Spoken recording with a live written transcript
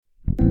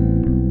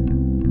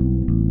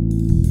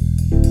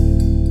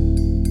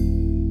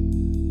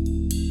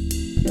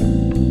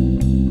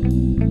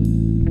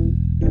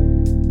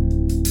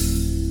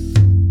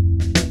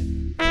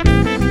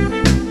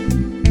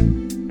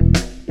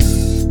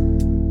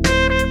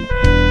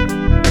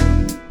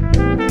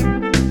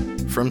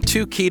From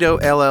 2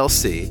 Keto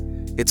LLC,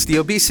 it's the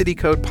Obesity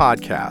Code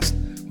podcast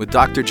with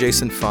Dr.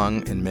 Jason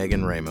Fung and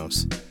Megan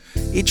Ramos.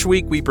 Each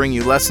week we bring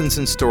you lessons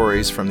and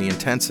stories from the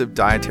Intensive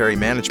Dietary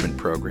Management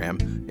Program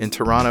in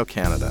Toronto,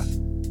 Canada.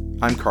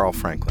 I'm Carl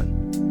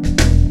Franklin.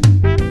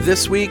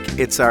 This week,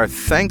 it's our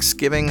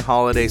Thanksgiving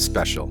holiday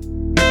special.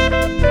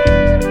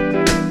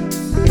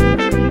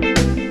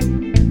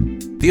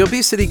 The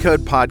Obesity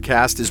Code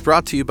podcast is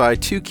brought to you by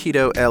 2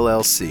 Keto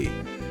LLC,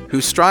 who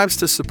strives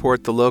to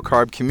support the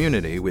low-carb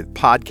community with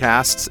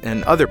podcasts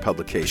and other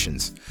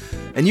publications.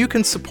 And you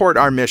can support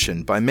our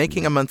mission by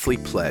making a monthly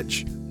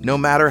pledge, no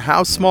matter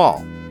how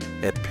small,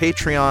 at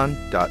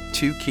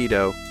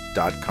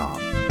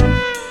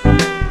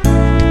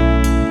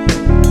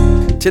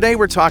patreon.2keto.com. Today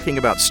we're talking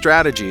about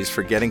strategies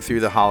for getting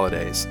through the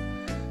holidays.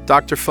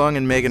 Dr. Fung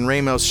and Megan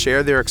Ramos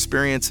share their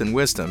experience and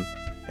wisdom,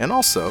 and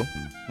also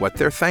what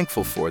they're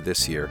thankful for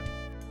this year.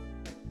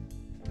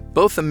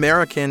 Both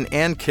American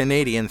and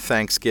Canadian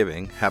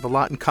Thanksgiving have a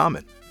lot in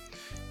common,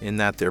 in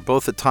that they're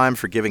both a time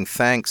for giving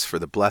thanks for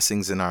the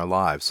blessings in our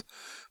lives.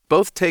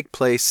 Both take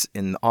place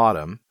in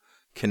autumn.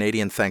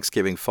 Canadian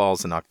Thanksgiving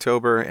falls in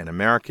October and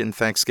American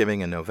Thanksgiving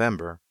in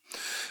November.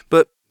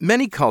 But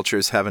many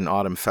cultures have an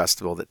autumn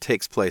festival that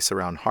takes place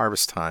around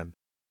harvest time.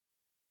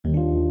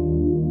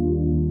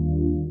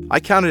 I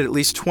counted at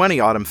least 20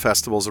 autumn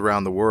festivals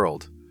around the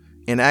world.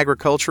 In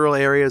agricultural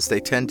areas,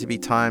 they tend to be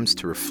times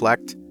to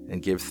reflect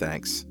and give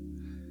thanks.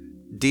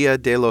 Dia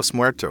de los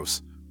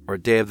Muertos, or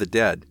Day of the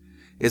Dead,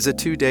 is a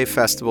 2-day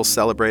festival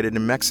celebrated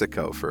in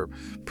Mexico for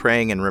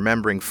praying and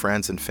remembering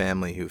friends and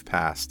family who've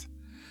passed.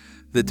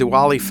 The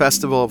Diwali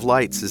Festival of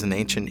Lights is an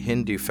ancient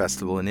Hindu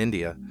festival in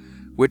India,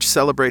 which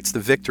celebrates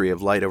the victory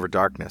of light over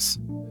darkness.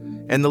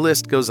 And the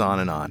list goes on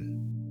and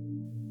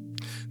on.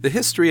 The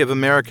history of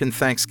American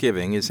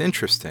Thanksgiving is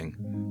interesting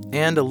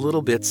and a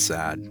little bit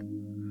sad.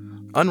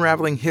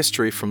 Unraveling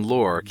history from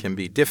lore can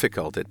be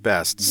difficult at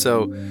best,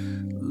 so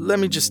let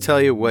me just tell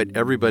you what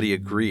everybody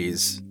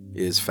agrees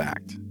is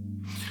fact.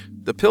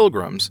 The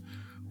Pilgrims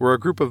were a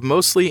group of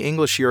mostly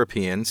English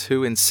Europeans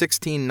who in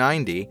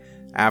 1690,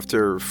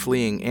 after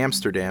fleeing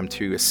Amsterdam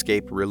to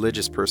escape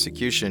religious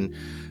persecution,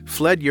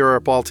 fled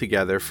Europe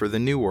altogether for the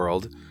New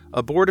World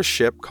aboard a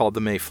ship called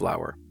the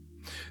Mayflower.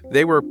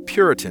 They were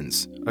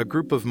Puritans, a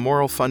group of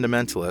moral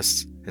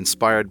fundamentalists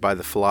inspired by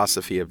the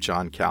philosophy of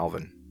John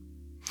Calvin.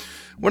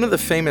 One of the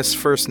famous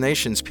First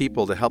Nations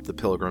people to help the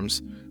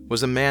Pilgrims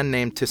was a man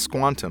named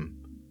Tisquantum,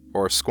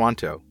 or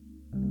Squanto.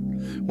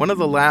 One of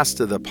the last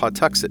of the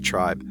Pawtuxet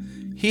tribe,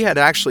 he had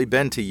actually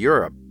been to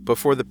Europe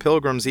before the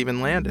Pilgrims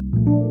even landed.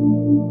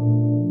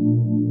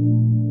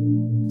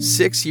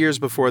 6 years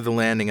before the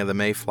landing of the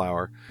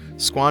Mayflower,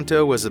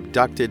 Squanto was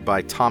abducted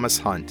by Thomas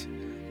Hunt,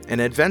 an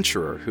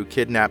adventurer who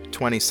kidnapped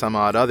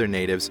 20-some-odd other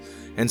natives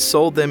and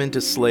sold them into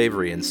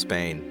slavery in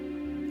Spain.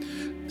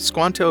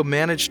 Squanto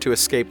managed to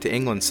escape to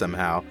England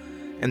somehow,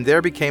 and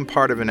there became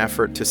part of an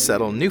effort to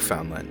settle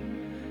Newfoundland,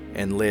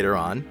 and later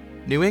on,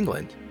 New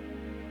England.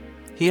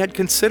 He had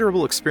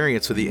considerable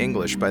experience with the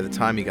English by the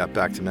time he got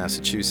back to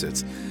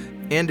Massachusetts,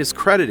 and is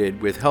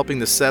credited with helping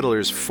the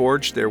settlers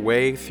forge their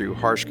way through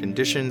harsh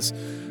conditions,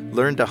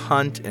 learn to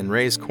hunt and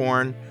raise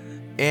corn,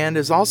 and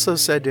is also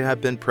said to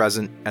have been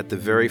present at the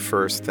very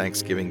first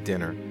Thanksgiving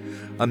dinner,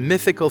 a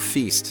mythical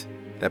feast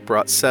that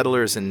brought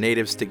settlers and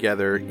natives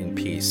together in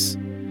peace.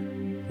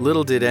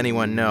 Little did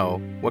anyone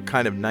know what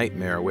kind of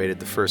nightmare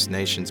awaited the First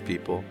Nations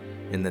people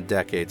in the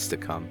decades to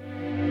come.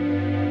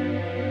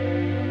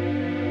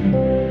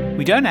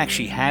 We don't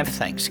actually have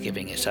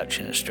Thanksgiving as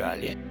such in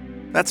Australia.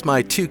 That's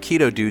my 2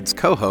 Keto Dudes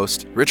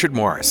co-host, Richard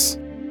Morris.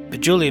 But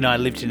Julie and I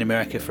lived in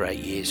America for 8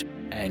 years,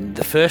 and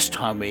the first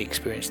time we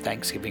experienced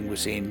Thanksgiving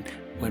was when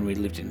we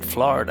lived in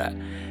Florida,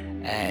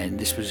 and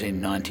this was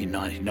in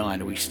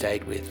 1999. We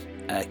stayed with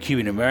a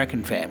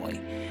Cuban-American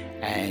family,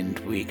 and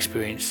we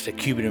experienced a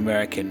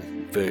Cuban-American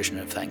version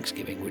of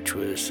Thanksgiving, which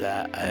was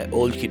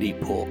all-you-could-eat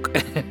pork.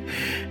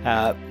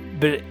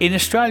 But in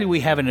Australia,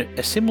 we have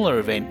a similar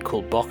event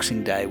called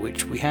Boxing Day,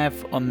 which we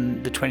have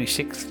on the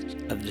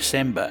 26th of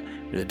December,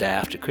 the day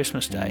after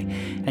Christmas Day.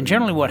 And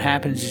generally what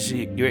happens is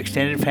your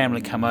extended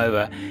family come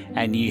over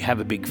and you have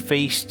a big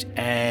feast,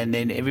 and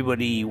then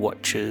everybody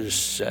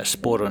watches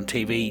sport on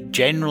TV.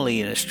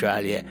 Generally in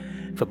Australia,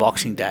 for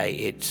Boxing Day,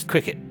 it's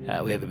cricket.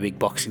 We have a big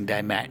Boxing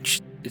Day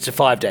match. It's a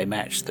 5-day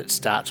match that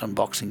starts on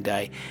Boxing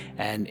Day,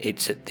 and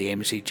it's at the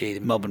MCG,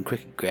 the Melbourne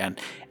Cricket Ground.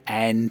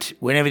 And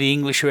whenever the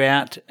English are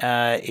out,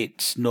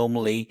 it's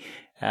normally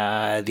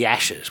the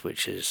Ashes,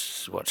 which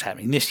is what's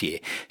happening this year.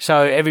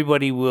 So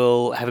everybody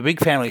will have a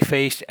big family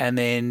feast and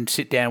then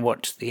sit down and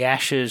watch the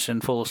Ashes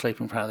and fall asleep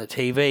in front of the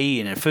TV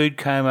in a food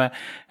coma,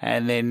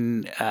 and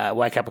then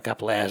wake up a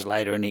couple of hours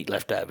later and eat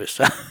leftovers.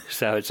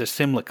 So it's a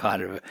similar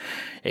kind of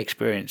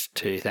experience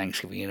to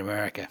Thanksgiving in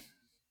America.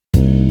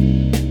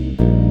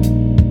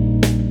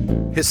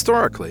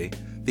 Historically,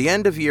 the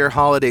end-of-year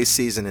holiday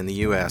season in the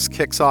U.S.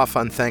 kicks off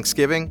on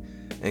Thanksgiving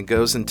and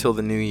goes until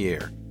the new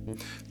year.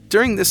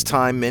 During this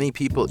time, many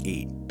people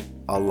eat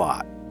a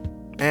lot,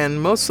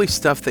 and mostly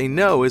stuff they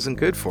know isn't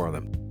good for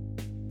them.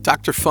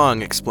 Dr.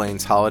 Fung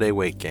explains holiday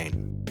weight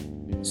gain.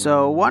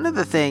 So one of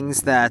the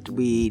things that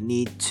we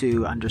need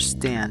to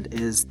understand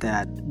is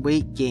that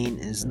weight gain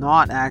is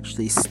not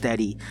actually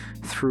steady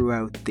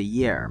throughout the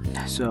year.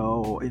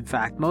 So in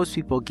fact, most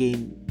people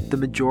gain the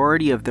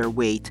majority of their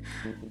weight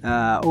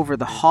over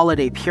the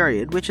holiday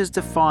period, which is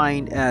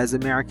defined as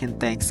American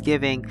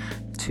Thanksgiving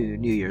to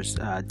New Year's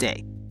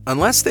Day.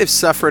 Unless they've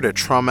suffered a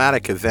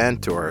traumatic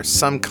event or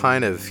some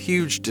kind of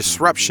huge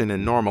disruption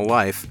in normal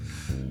life,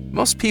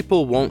 most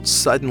people won't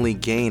suddenly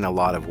gain a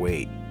lot of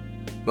weight.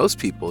 Most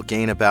people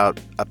gain about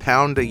a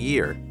pound a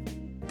year.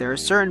 There are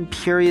certain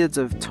periods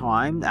of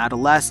time,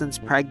 adolescence,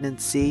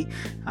 pregnancy,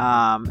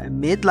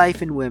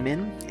 midlife in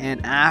women,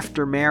 and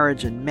after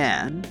marriage in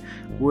men,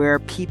 where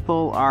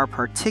people are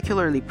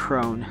particularly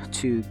prone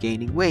to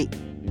gaining weight.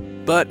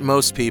 But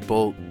most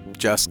people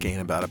just gain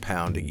about a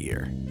pound a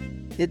year.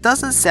 It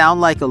doesn't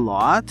sound like a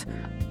lot,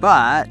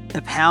 but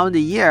a pound a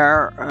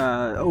year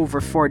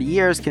over 40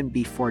 years can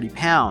be 40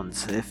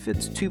 pounds. If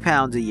it's 2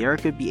 pounds a year,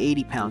 it could be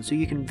 80 pounds. So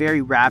you can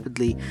very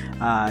rapidly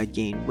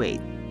gain weight.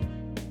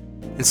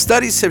 And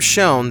studies have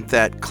shown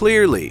that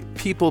clearly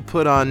people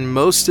put on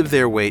most of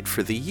their weight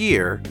for the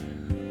year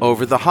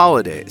over the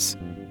holidays.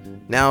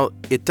 Now,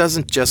 it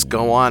doesn't just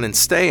go on and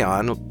stay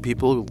on.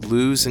 People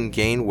lose and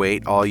gain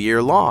weight all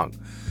year long.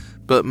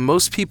 But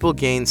most people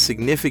gain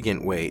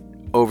significant weight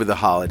over the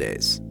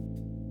holidays.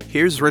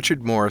 Here's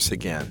Richard Morris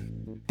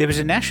again. There was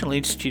a National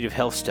Institute of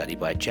Health study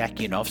by Jack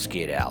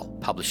Yanofsky et al.,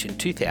 published in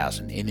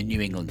 2000 in the New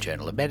England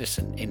Journal of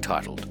Medicine,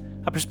 entitled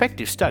A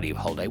Prospective Study of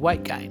Holiday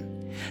Weight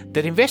Gain,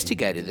 that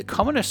investigated the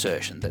common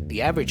assertion that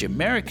the average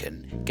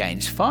American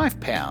gains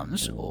 5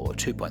 pounds, or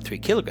 2.3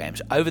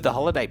 kilograms, over the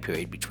holiday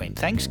period between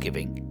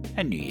Thanksgiving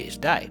and New Year's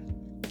Day.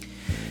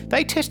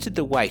 They tested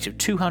the weight of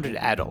 200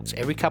 adults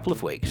every couple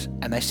of weeks,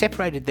 and they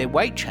separated their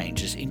weight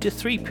changes into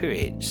 3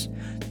 periods.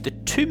 The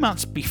 2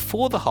 months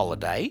before the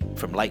holiday,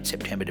 from late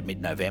September to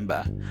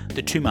mid-November,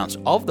 the 2 months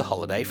of the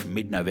holiday, from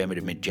mid-November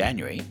to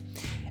mid-January,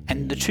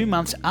 and the 2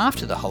 months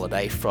after the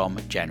holiday, from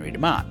January to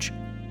March.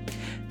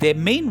 Their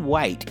mean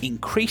weight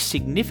increased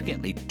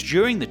significantly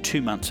during the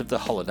 2 months of the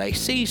holiday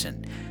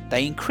season.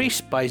 They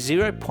increased by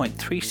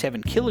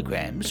 0.37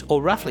 kilograms,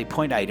 or roughly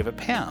 0.8 of a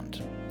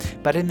pound.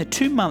 But in the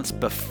 2 months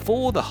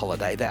before the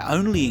holiday, they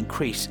only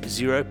increased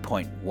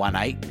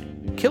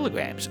 0.18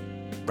 kilograms,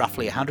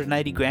 roughly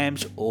 180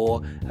 grams,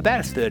 or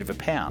about a third of a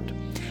pound.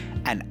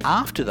 And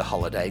after the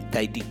holiday,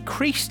 they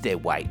decreased their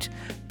weight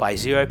by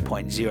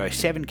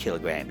 0.07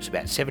 kilograms,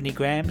 about 70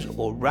 grams,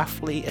 or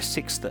roughly a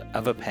sixth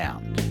of a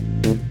pound.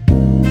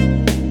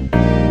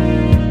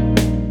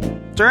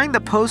 During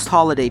the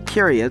post-holiday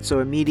period, so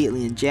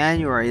immediately in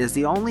January, is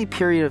the only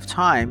period of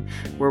time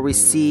where we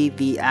see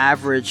the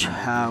average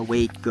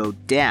weight go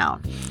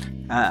down.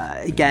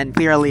 Again,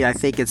 clearly I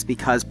think it's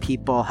because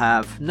people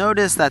have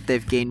noticed that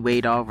they've gained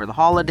weight over the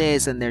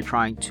holidays and they're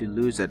trying to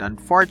lose it.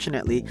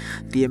 Unfortunately,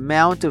 the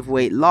amount of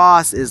weight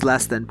loss is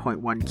less than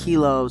 0.1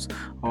 kilos,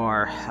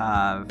 or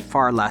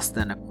far less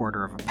than a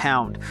quarter of a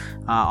pound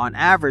on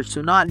average,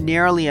 so not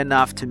nearly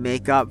enough to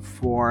make up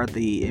for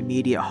the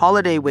immediate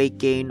holiday weight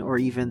gain or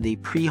even the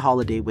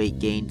pre-holiday weight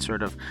gain,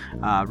 sort of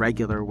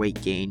regular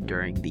weight gain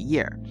during the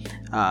year.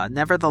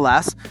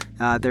 Nevertheless,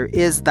 there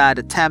is that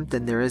attempt,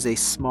 and there is a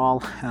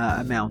small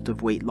amount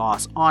of weight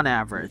loss on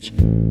average.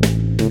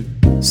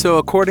 So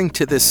according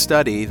to this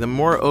study, the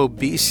more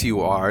obese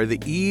you are, the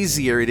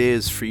easier it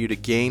is for you to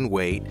gain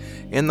weight,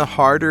 and the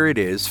harder it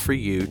is for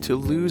you to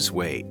lose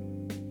weight.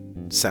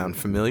 Sound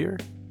familiar?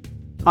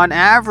 On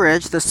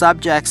average, the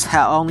subjects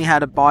only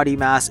had a body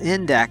mass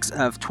index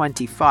of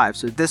 25.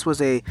 So this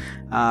was a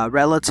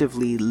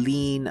relatively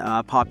lean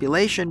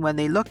population. When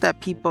they looked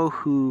at people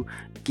who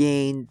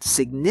gained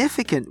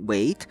significant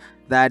weight,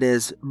 that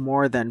is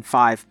more than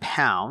 5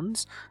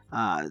 pounds,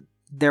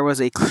 there was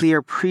a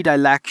clear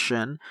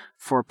predilection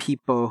for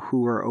people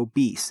who were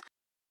obese.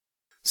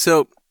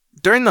 So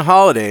during the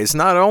holidays,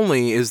 not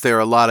only is there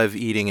a lot of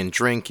eating and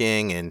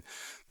drinking and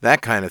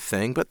that kind of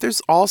thing, but there's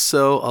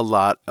also a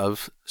lot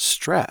of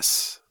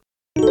stress.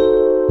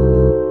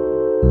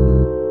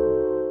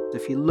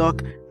 If you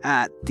look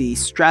at the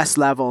stress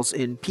levels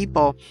in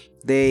people,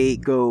 they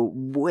go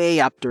way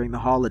up during the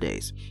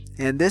holidays.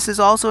 And this is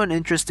also an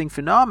interesting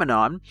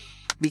phenomenon,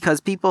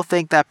 because people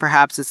think that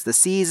perhaps it's the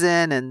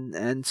season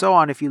and so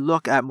on. If you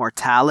look at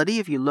mortality,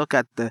 if you look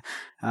at the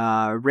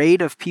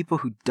rate of people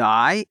who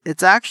die,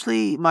 it's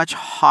actually much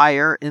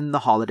higher in the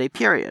holiday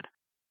period.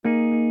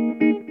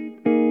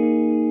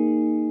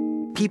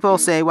 People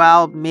say,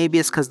 well, maybe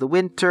it's because the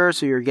winter,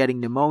 so you're getting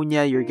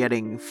pneumonia, you're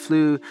getting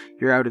flu,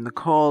 you're out in the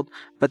cold.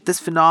 But this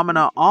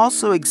phenomena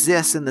also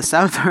exists in the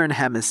southern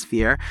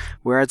hemisphere,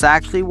 where it's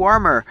actually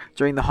warmer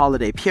during the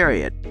holiday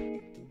period.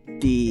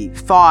 The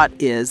thought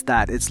is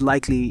that it's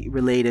likely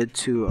related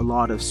to a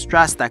lot of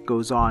stress that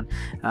goes on.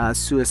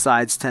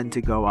 Suicides tend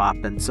to go up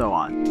and so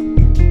on.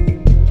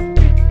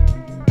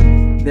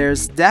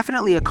 There's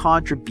definitely a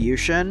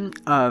contribution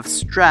of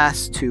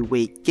stress to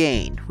weight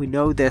gain. We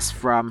know this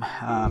from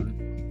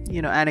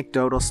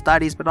anecdotal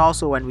studies, but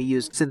also when we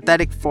use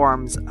synthetic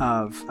forms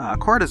of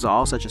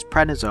cortisol, such as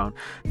prednisone,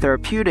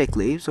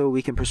 therapeutically. So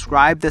we can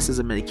prescribe this as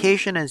a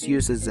medication and it's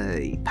used as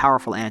a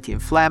powerful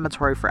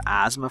anti-inflammatory for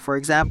asthma, for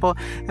example.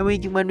 And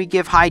when we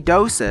give high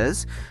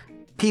doses,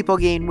 people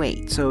gain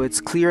weight. So it's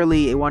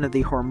clearly one of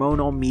the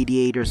hormonal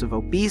mediators of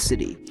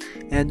obesity.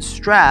 And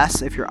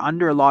stress, if you're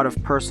under a lot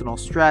of personal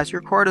stress,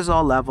 your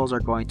cortisol levels are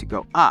going to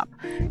go up.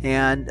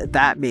 And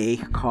that may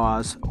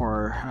cause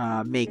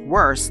or make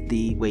worse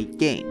the weight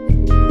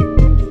gain.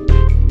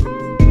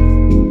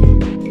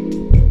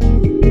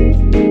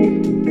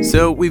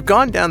 So we've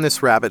gone down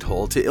this rabbit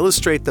hole to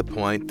illustrate the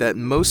point that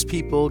most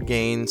people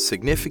gain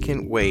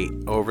significant weight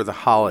over the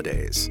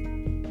holidays.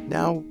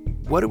 Now,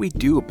 what do we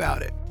do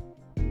about it?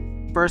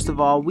 First of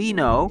all, we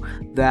know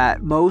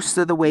that most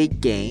of the weight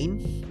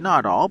gain,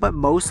 not all, but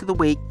most of the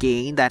weight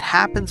gain that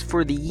happens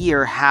for the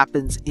year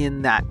happens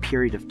in that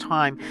period of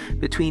time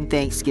between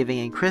Thanksgiving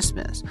and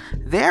Christmas.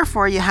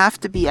 Therefore, you have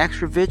to be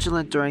extra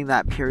vigilant during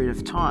that period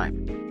of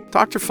time.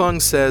 Dr.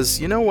 Fung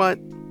says, you know what?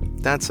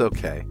 That's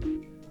okay.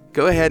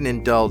 Go ahead and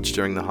indulge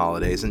during the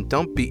holidays and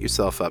don't beat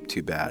yourself up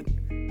too bad.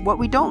 What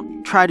we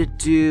don't try to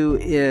do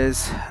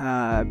is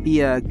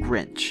be a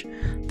Grinch.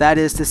 That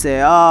is to say,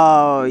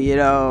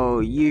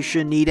 you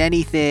shouldn't eat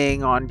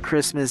anything on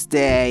Christmas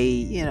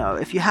Day.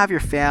 If you have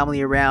your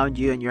family around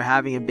you and you're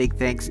having a big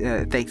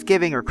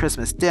Thanksgiving or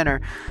Christmas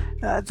dinner,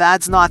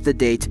 that's not the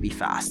day to be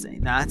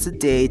fasting. That's a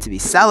day to be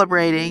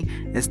celebrating.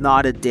 It's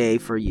not a day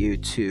for you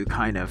to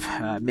kind of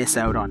miss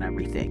out on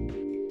everything.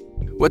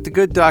 What the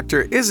good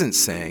doctor isn't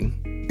saying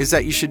is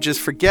that you should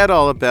just forget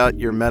all about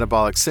your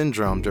metabolic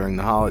syndrome during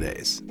the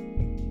holidays.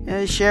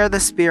 Share the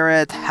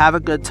spirit, have a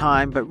good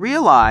time, but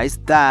realize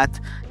that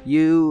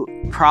you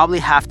probably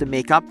have to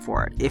make up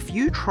for it. If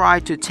you try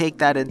to take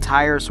that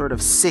entire sort of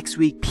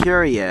 6-week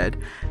period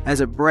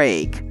as a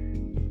break,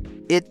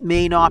 it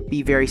may not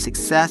be very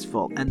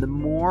successful. And the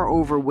more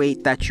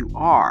overweight that you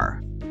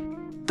are,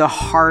 the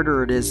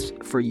harder it is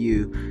for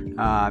you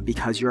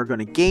because you're going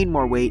to gain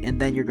more weight and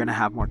then you're going to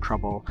have more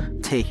trouble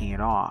taking it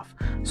off.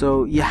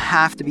 So you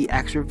have to be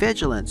extra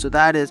vigilant. So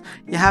that is,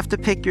 you have to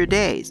pick your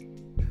days.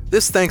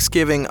 This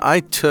Thanksgiving,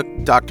 I took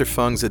Dr.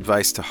 Fung's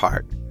advice to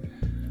heart.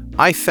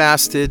 I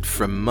fasted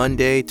from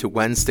Monday to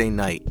Wednesday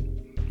night,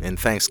 and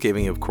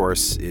Thanksgiving, of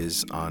course,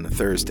 is on a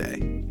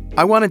Thursday.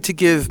 I wanted to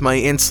give my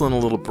insulin a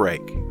little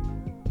break.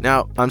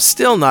 Now, I'm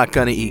still not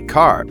going to eat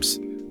carbs,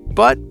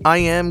 but I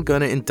am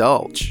going to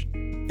indulge.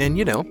 And,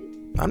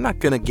 I'm not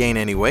going to gain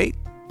any weight,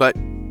 but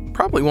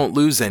probably won't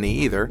lose any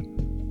either,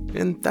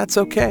 and that's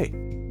okay.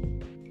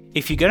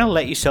 If you're going to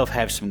let yourself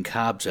have some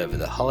carbs over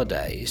the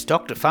holidays,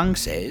 Dr. Fung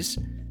says,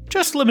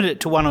 just limit it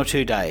to 1 or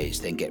 2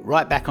 days, then get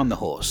right back on the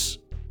horse.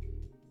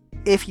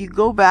 If you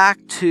go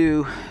back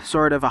to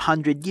sort of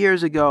 100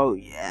 years ago,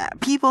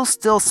 people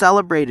still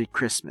celebrated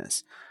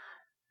Christmas.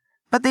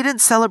 But they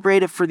didn't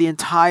celebrate it for the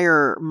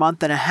entire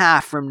month and a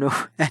half from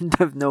end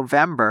of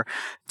November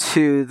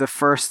to the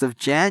 1st of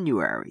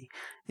January.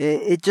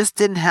 It just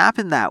didn't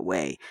happen that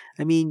way.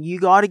 I mean,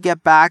 you got to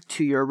get back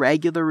to your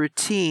regular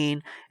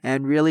routine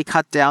and really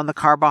cut down the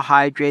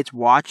carbohydrates,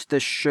 watch the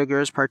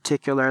sugars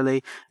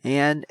particularly,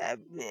 and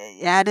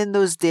add in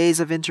those days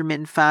of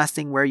intermittent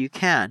fasting where you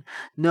can.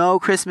 No,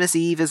 Christmas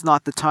Eve is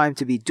not the time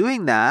to be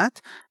doing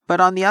that. But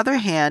on the other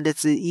hand,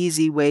 it's an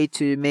easy way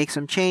to make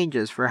some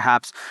changes.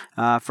 Perhaps,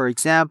 for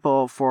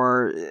example,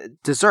 for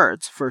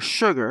desserts, for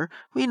sugar,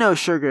 we know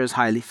sugar is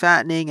highly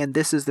fattening, and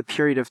this is the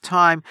period of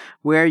time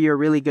where you're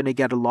really going to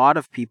get a lot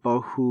of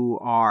people who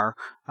are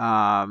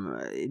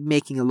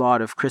making a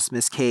lot of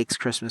Christmas cakes,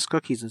 Christmas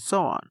cookies, and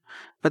so on.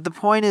 But the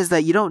point is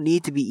that you don't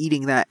need to be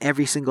eating that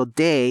every single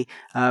day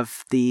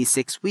of the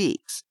 6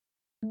 weeks.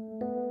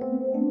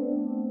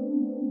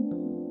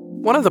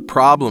 One of the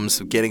problems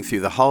of getting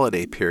through the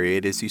holiday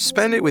period is you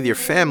spend it with your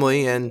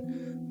family and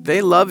they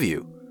love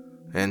you.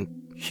 And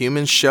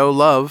humans show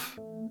love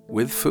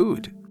with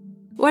food.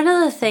 One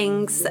of the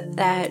things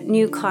that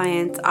new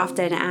clients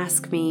often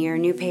ask me, or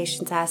new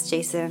patients ask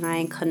Jason and I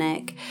in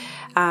clinic,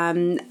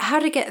 how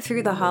to get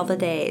through the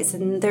holidays.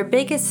 And their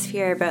biggest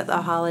fear about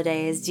the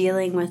holiday is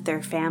dealing with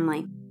their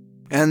family.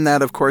 And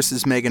that, of course,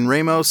 is Megan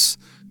Ramos,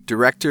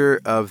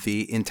 Director of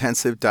the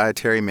Intensive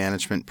Dietary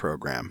Management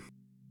Program.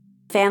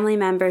 Family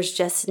members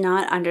just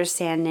not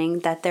understanding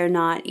that they're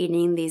not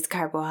eating these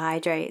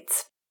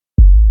carbohydrates.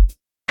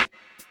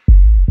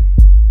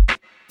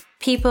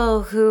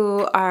 People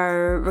who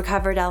are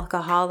recovered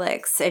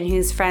alcoholics and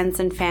whose friends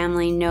and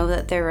family know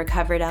that they're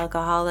recovered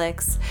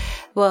alcoholics,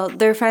 well,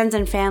 their friends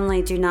and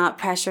family do not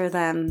pressure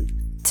them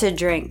to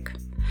drink.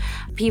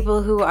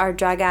 People who are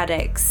drug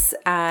addicts,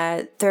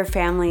 their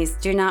families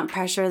do not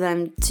pressure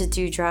them to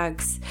do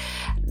drugs.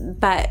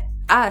 But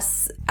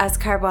us, as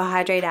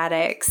carbohydrate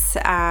addicts,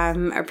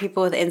 or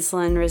people with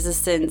insulin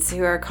resistance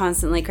who are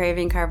constantly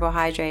craving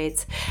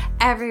carbohydrates,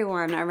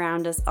 everyone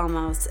around us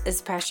almost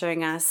is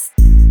pressuring us.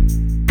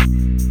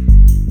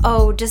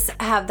 oh, just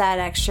have that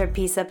extra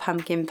piece of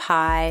pumpkin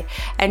pie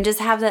and just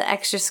have that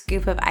extra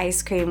scoop of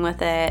ice cream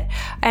with it.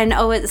 And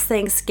oh, it's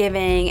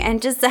Thanksgiving,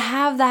 and just to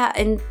have that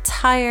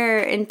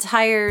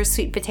entire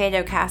sweet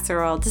potato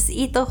casserole. Just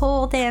eat the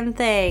whole damn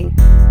thing.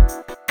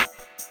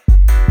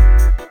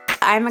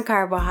 I'm a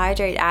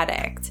carbohydrate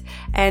addict,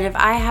 and if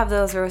I have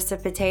those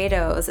roasted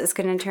potatoes, it's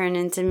going to turn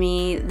into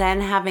me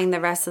then having the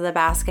rest of the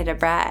basket of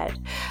bread.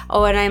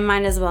 Oh, and I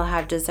might as well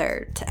have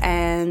dessert,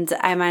 and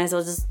I might as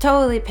well just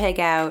totally pig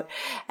out,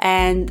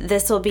 and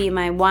this will be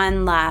my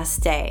one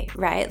last day,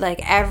 right?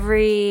 Like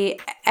every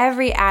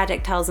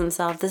addict tells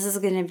himself, this is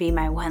going to be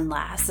my one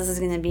last. This is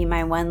going to be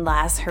my one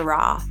last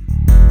hurrah.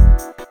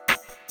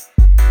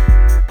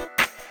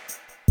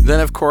 Then,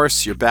 of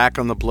course, you're back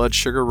on the blood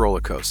sugar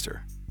roller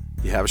coaster.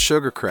 You have a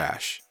sugar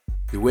crash.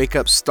 You wake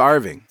up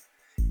starving,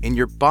 and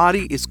your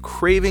body is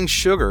craving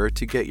sugar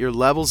to get your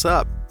levels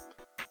up.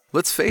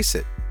 Let's face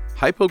it,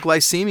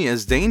 hypoglycemia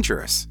is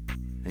dangerous,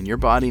 and your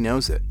body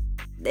knows it.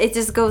 It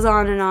just goes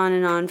on and on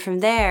and on from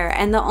there.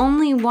 And the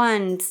only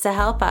ones to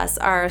help us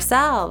are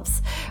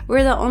ourselves.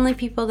 We're the only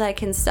people that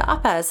can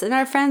stop us. And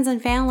our friends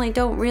and family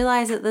don't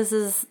realize that this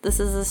is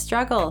a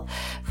struggle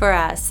for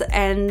us.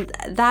 And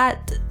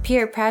that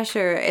peer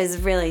pressure is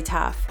really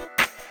tough.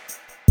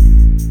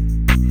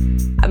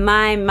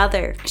 My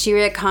mother, she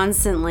would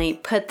constantly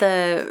put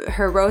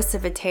her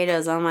roasted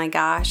potatoes, oh my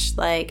gosh,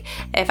 like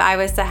if I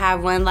was to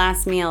have one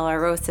last meal, our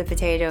roasted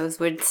potatoes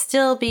would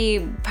still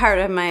be part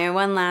of my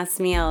one last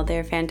meal.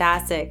 They're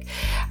fantastic.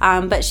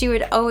 But she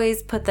would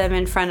always put them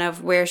in front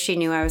of where she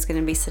knew I was going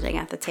to be sitting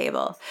at the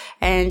table.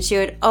 And she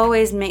would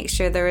always make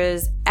sure there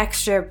was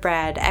extra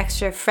bread,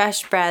 extra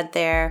fresh bread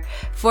there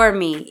for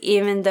me,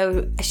 even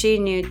though she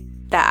knew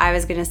that I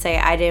was going to say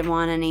I didn't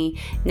want any.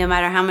 No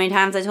matter how many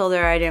times I told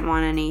her I didn't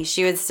want any,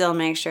 she would still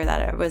make sure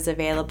that it was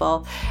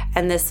available.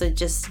 And this would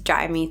just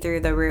drive me through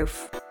the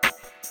roof.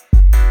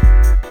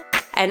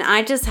 And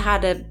I just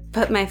had to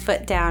put my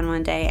foot down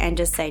one day and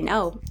just say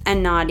no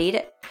and not eat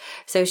it.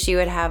 So she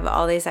would have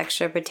all these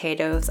extra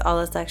potatoes, all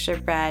this extra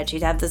bread.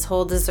 She'd have this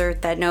whole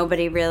dessert that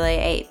nobody really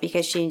ate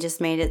because she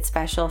just made it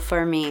special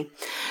for me.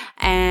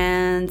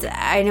 And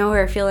I know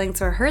her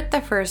feelings were hurt the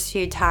first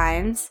few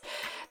times.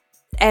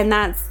 And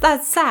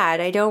that's sad.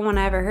 I don't want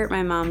to ever hurt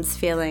my mom's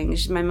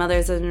feelings. My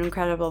mother's an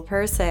incredible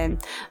person,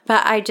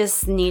 but I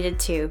just needed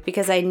to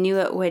because I knew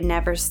it would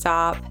never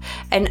stop.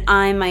 And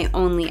I'm my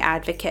only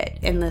advocate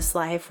in this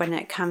life when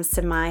it comes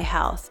to my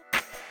health.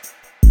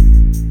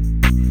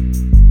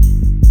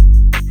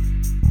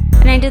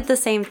 And I did the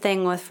same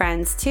thing with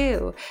friends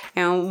too.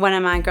 You know, one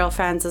of my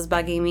girlfriends was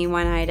bugging me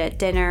one night at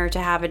dinner to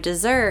have a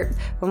dessert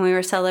when we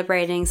were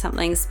celebrating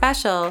something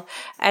special.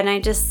 And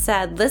I just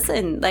said,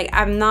 listen, like,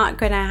 I'm not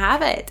going to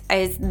have it.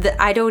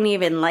 I don't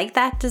even like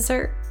that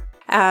dessert.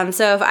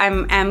 So if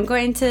I'm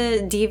going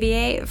to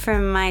deviate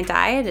from my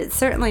diet, it's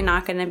certainly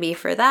not going to be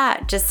for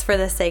that, just for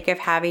the sake of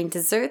having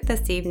dessert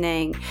this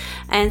evening.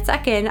 And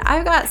second,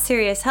 I've got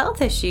serious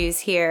health issues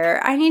here.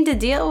 I need to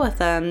deal with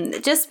them.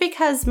 Just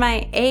because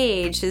my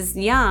age is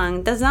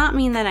young does not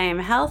mean that I am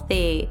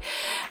healthy.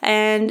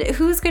 And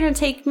who's going to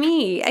take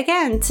me,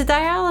 again, to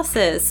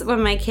dialysis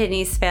when my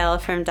kidneys fail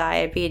from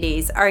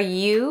diabetes? Are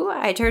you?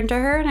 I turned to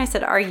her and I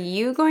said, are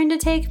you going to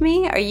take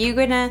me? Are you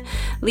going to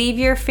leave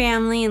your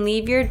family and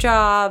leave your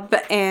job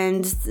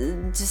and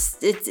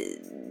just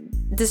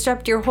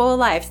disrupt your whole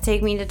life to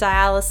take me to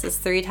dialysis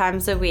 3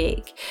 times a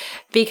week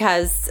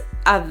because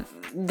of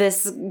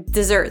this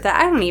dessert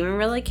that I don't even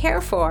really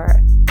care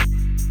for?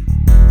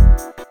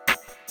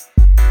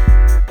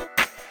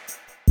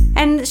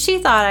 And she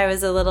thought I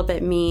was a little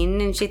bit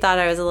mean and she thought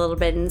I was a little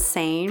bit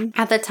insane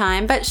at the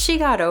time, but she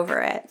got over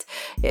it.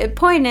 The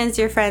point is,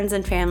 your friends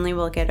and family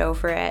will get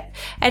over it.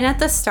 And at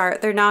the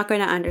start, they're not going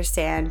to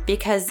understand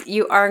because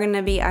you are going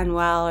to be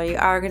unwell or you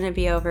are going to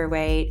be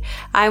overweight.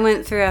 I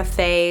went through a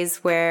phase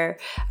where,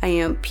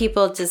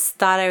 people just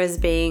thought I was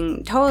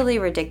being totally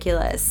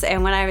ridiculous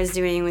and what I was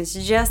doing was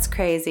just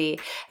crazy.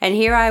 And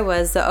here I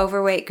was, the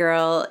overweight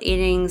girl,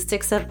 eating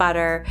sticks of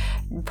butter,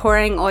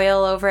 pouring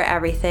oil over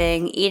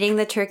everything, eating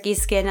the turkey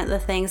skin at the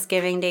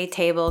Thanksgiving Day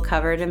table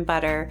covered in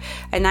butter,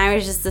 and I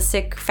was just a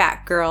sick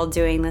fat girl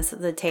doing this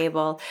at the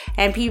table,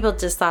 and people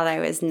just thought I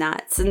was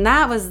nuts. And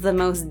that was the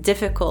most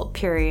difficult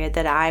period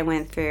that I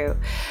went through,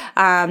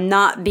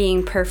 not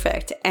being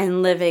perfect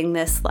and living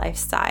this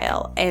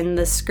lifestyle and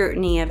the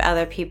scrutiny of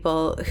other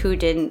people who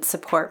didn't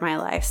support my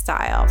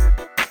lifestyle.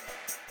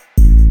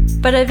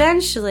 But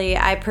eventually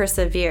I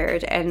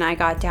persevered and I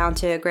got down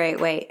to a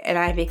great weight and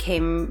I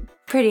became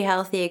pretty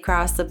healthy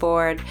across the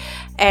board,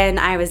 and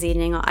I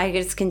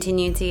just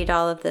continued to eat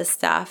all of this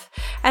stuff.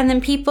 And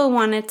then people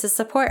wanted to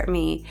support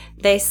me.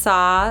 They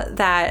saw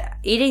that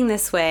eating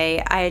this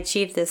way, I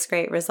achieved this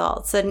great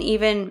results. And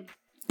even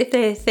if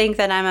they think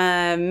that I'm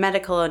a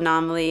medical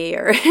anomaly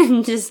or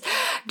just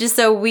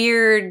a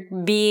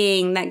weird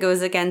being that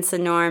goes against the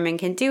norm and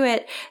can do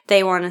it,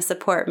 they want to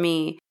support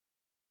me.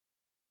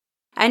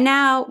 And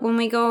now when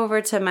we go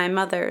over to my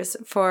mother's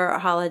for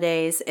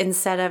holidays,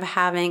 instead of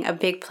having a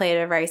big plate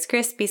of Rice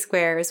Krispie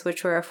squares,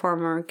 which were a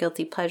former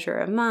guilty pleasure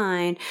of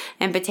mine,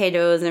 and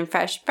potatoes and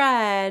fresh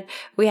bread,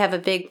 we have a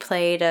big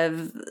plate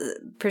of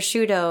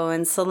prosciutto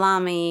and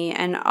salami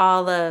and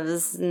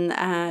olives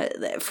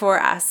for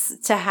us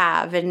to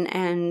have,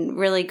 and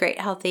really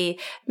great healthy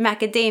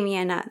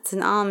macadamia nuts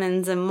and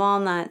almonds and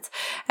walnuts,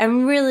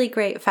 and really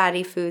great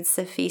fatty foods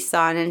to feast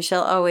on. And she'll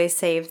always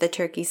save the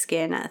turkey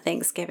skin at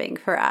Thanksgiving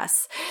for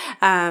us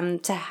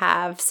to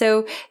have.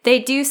 So they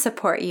do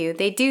support you.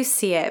 They do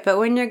see it. But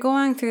when you're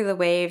going through the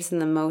waves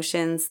and the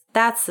motions,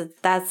 that's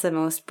the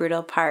most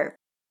brutal part.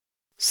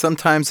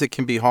 Sometimes it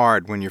can be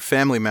hard when your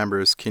family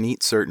members can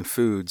eat certain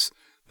foods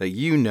that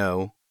you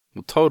know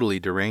will totally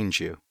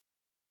derange you.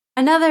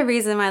 Another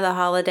reason why the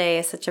holiday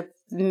is such a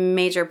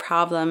major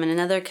problem, and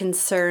another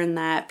concern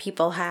that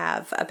people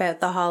have about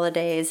the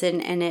holidays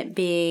and it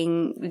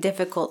being a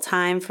difficult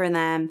time for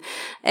them,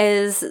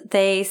 is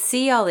they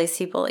see all these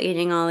people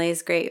eating all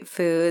these great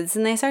foods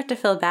and they start to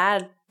feel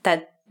bad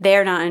that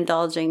they're not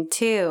indulging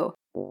too.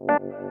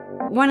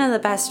 One of the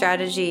best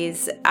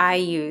strategies I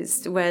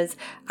used was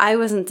I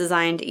wasn't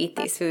designed to eat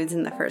these foods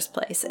in the first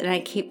place. And I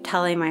keep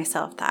telling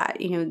myself that,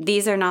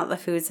 these are not the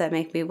foods that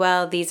make me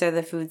well. These are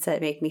the foods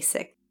that make me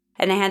sick.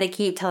 And I had to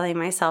keep telling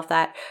myself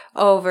that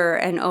over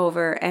and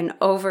over and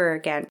over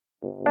again.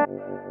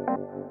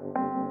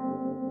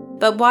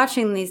 But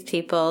watching these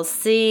people,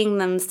 seeing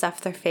them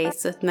stuff their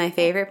face with my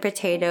favorite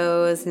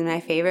potatoes and my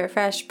favorite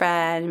fresh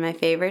bread and my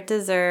favorite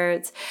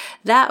desserts,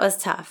 that was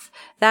tough.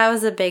 That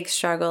was a big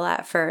struggle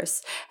at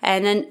first.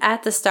 And then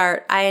at the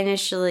start, I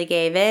initially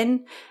gave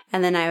in,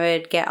 and then I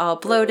would get all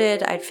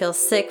bloated. I'd feel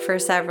sick for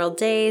several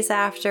days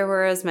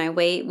afterwards. My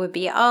weight would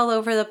be all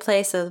over the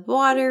place with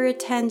water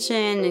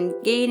retention and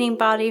gaining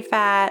body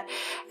fat.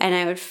 And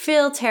I would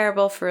feel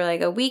terrible for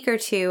like a week or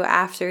two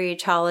after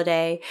each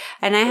holiday.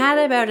 And I had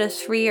about a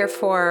 3 or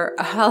 4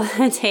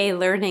 holiday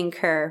learning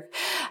curve.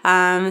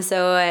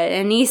 So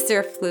an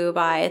Easter flew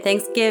by,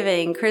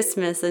 Thanksgiving,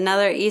 Christmas,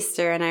 another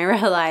Easter, and I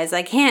realized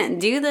I can't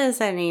do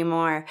this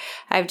anymore.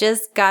 I've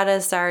just got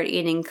to start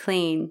eating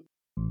clean.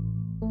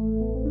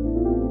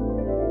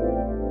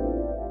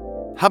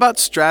 How about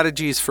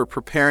strategies for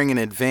preparing in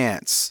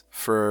advance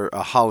for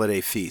a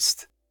holiday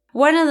feast?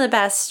 One of the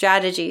best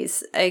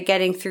strategies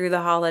getting through the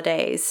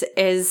holidays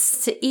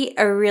is to eat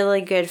a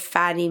really good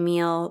fatty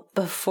meal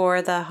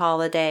before the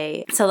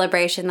holiday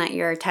celebration that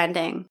you're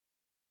attending.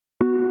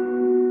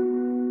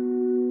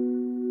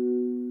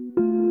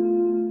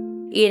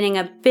 Eating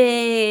a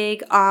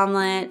big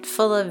omelet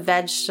full of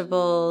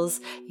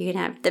vegetables. You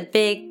can have the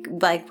big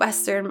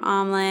Western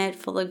omelet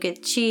full of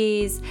good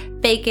cheese,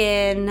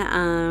 bacon,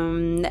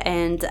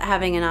 and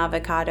having an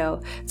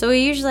avocado. So we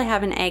usually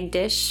have an egg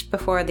dish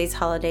before these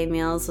holiday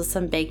meals with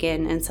some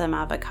bacon and some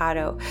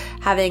avocado.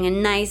 Having a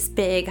nice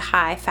big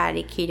high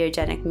fatty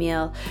ketogenic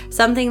meal,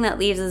 something that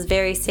leaves us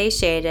very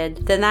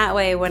satiated. Then that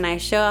way when I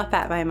show up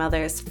at my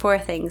mother's for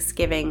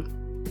Thanksgiving,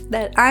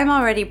 that I'm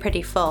already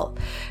pretty full.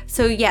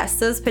 So yes,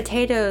 those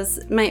potatoes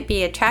might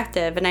be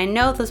attractive, and I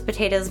know those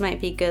potatoes might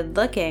be good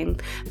looking,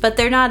 but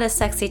they're not as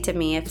sexy to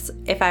me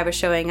if I was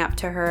showing up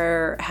to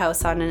her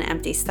house on an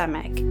empty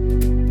stomach.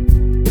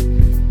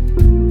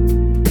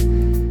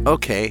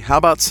 Okay, how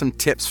about some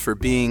tips for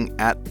being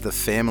at the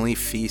family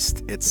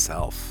feast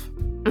itself?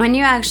 When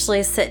you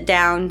actually sit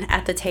down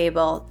at the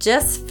table,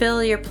 just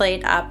fill your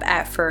plate up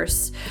at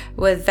first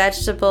with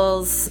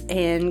vegetables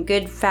and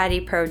good fatty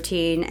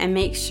protein, and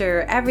make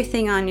sure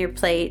everything on your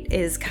plate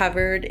is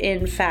covered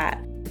in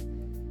fat.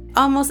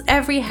 Almost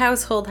every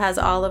household has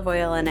olive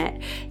oil in it.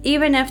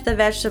 Even if the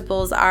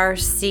vegetables are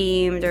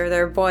steamed or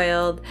they're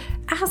boiled,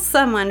 ask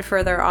someone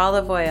for their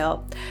olive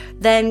oil.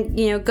 Then,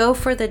 go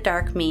for the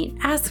dark meat.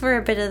 Ask for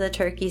a bit of the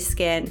turkey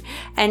skin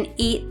and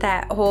eat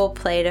that whole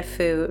plate of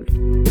food.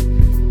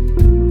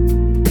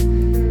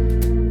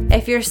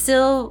 If you're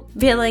still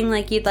feeling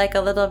like you'd like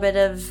a little bit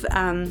of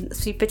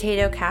sweet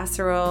potato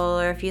casserole,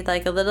 or if you'd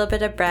like a little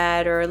bit of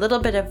bread or a little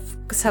bit of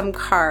some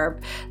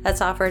carb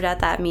that's offered at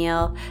that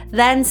meal,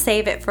 then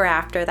save it for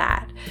after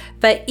that.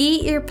 But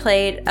eat your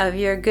plate of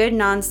your good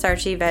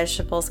non-starchy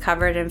vegetables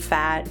covered in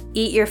fat.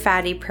 Eat your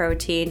fatty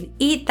protein.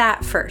 Eat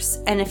that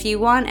first. And if you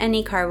want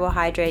any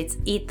carbohydrates,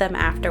 eat them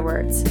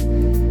afterwards.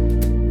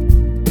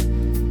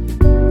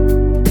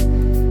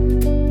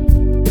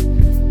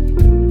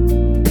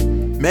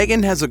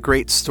 Megan has a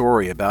great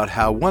story about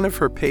how one of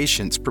her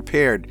patients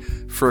prepared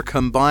for a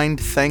combined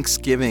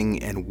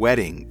Thanksgiving and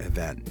wedding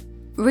event.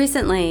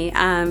 Recently,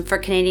 for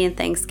Canadian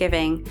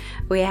Thanksgiving,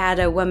 we had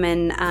a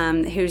woman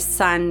whose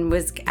son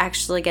was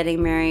actually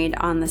getting married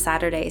on the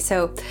Saturday.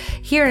 So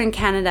here in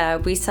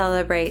Canada, we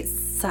celebrate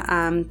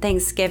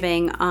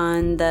Thanksgiving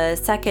on the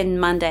second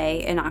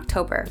Monday in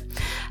October.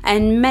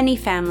 And many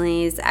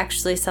families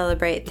actually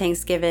celebrate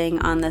Thanksgiving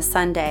on the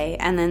Sunday,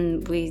 and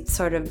then we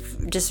sort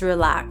of just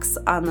relax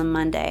on the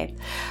Monday.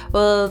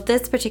 Well,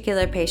 this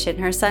particular patient,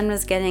 her son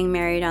was getting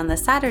married on the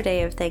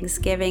Saturday of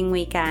Thanksgiving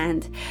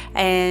weekend,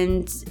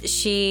 and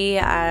she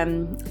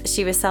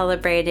was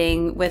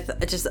celebrating with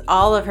just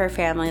all of her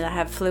family that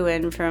have flew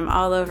in from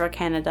all over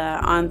Canada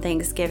on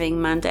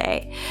Thanksgiving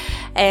Monday.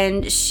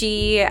 And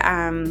she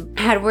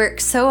had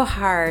worked so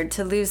hard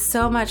to lose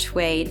so much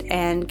weight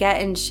and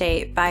get in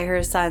shape by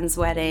her son's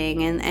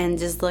wedding and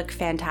just look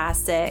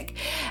fantastic.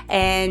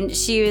 And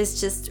she was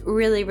just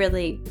really,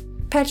 really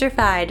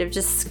petrified of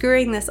just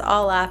screwing this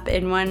all up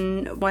in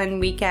one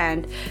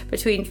weekend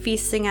between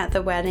feasting at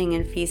the wedding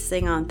and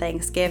feasting on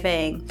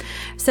Thanksgiving.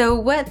 So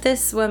what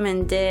this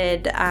woman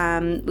did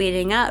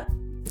leading up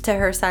to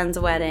her son's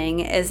wedding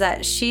is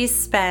that she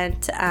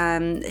spent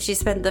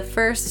the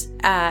first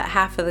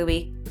half of the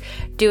week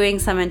doing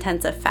some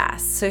intensive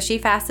fasts. So she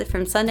fasted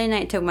from Sunday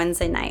night to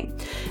Wednesday night.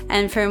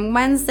 And from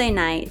Wednesday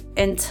night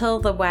until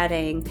the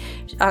wedding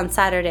on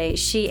Saturday,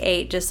 she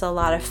ate just a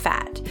lot of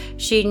fat.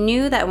 She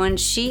knew that when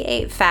she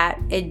ate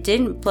fat, it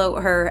didn't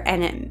bloat her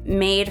and it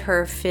made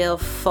her feel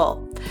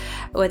full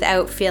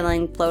without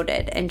feeling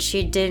bloated. And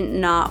she did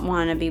not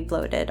want to be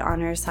bloated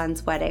on her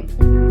son's wedding.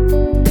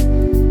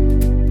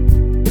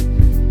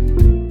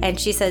 And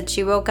she said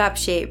she woke up,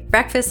 she ate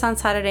breakfast on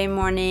Saturday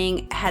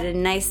morning, had a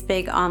nice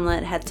big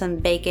omelet, had some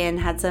bacon,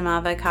 had some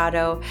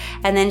avocado,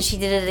 and then she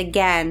did it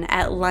again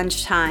at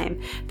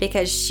lunchtime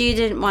because she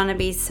didn't want to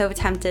be so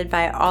tempted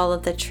by all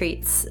of the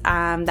treats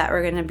that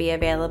were going to be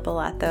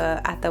available at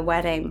the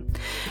wedding.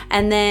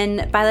 And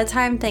then by the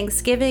time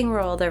Thanksgiving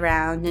rolled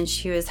around and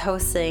she was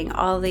hosting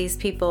all these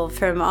people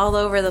from all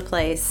over the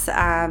place,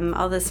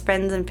 all this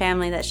friends and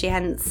family that she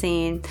hadn't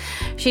seen,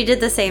 she did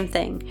the same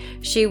thing.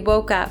 She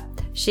woke up,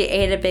 she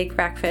ate a big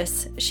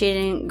breakfast. She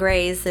didn't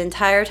graze the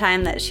entire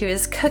time that she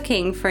was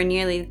cooking for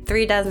nearly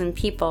 36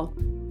 people.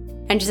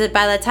 And she said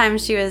by the time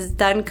she was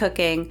done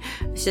cooking,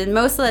 she said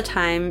most of the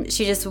time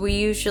we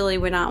usually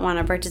would not want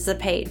to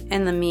participate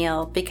in the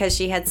meal because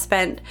she had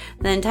spent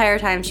the entire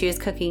time she was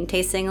cooking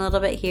tasting a little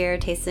bit here,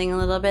 tasting a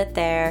little bit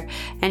there,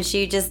 and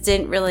she just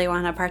didn't really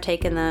want to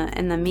partake in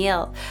the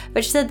meal.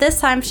 But she said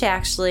this time she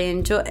actually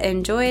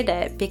enjoyed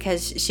it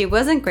because she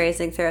wasn't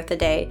grazing throughout the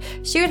day.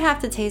 She would have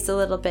to taste a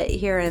little bit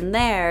here and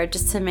there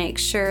just to make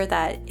sure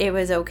that it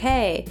was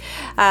okay.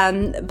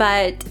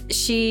 But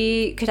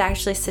she could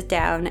actually sit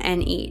down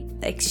and eat.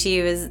 Like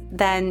she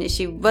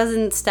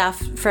wasn't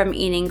stuffed from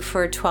eating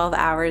for 12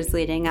 hours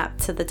leading up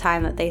to the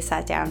time that they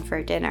sat down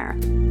for dinner.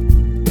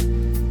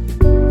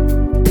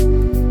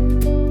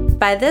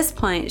 By this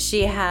point,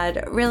 she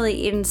had really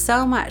eaten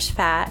so much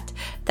fat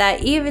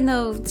that even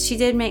though she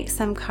did make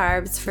some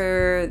carbs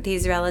for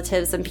these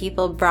relatives and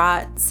people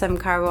brought some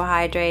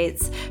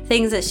carbohydrates,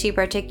 things that she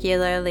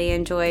particularly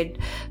enjoyed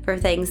for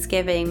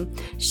Thanksgiving,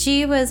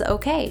 she was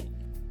okay.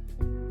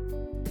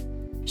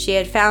 She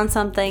had found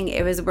something,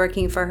 it was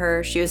working for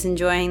her. She was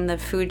enjoying the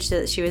food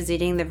that she was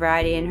eating, the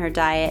variety in her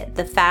diet.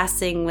 The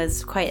fasting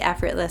was quite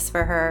effortless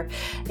for her.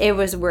 It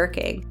was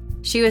working.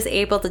 She was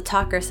able to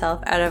talk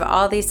herself out of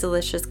all these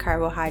delicious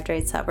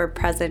carbohydrates that were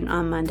present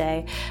on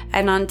Monday.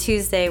 And on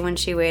Tuesday, when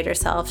she weighed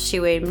herself, she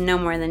weighed no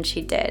more than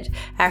she did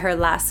at her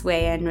last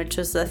weigh-in, which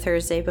was the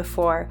Thursday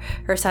before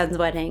her son's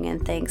wedding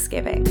and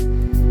Thanksgiving.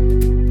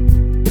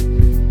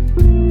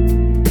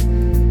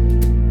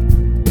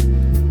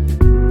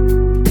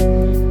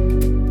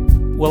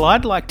 Well,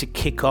 I'd like to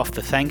kick off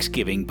the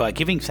Thanksgiving by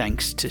giving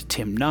thanks to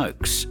Tim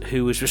Noakes,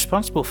 who was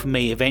responsible for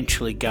me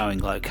eventually going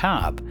low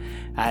carb.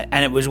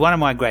 And it was one of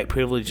my great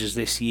privileges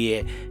this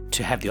year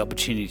to have the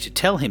opportunity to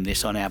tell him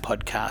this on our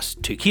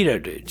podcast, Two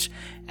Keto Dudes.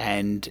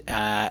 And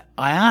I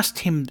asked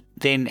him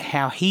then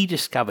how he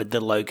discovered the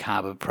low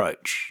carb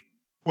approach.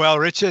 Well,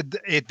 Richard,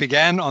 it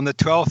began on the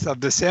 12th of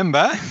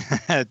December,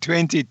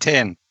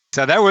 2010.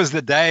 So that was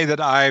the day that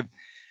I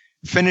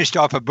finished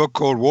off a book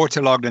called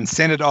Waterlogged and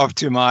sent it off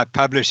to my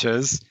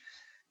publishers.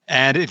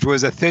 And it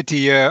was a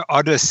 30-year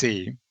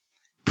odyssey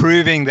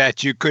proving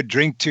that you could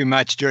drink too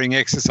much during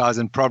exercise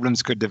and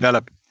problems could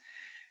develop.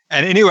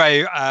 And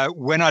anyway,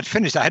 when I'd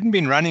finished, I hadn't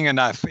been running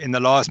enough in the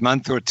last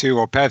month or two,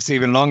 or perhaps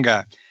even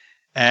longer.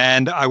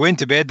 And I went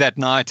to bed that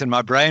night and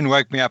my brain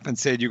woke me up and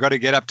said, you've got to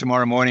get up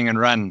tomorrow morning and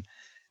run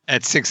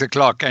at 6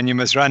 o'clock, and you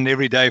must run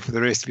every day for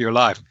the rest of your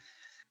life.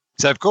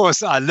 So, of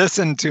course, I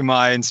listened to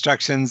my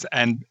instructions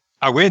and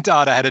I went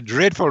out. I had a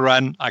dreadful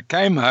run. I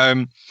came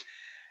home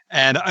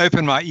and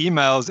opened my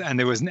emails, and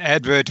there was an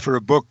advert for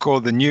a book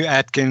called The New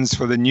Atkins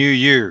for the New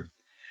You,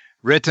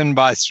 written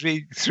by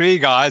three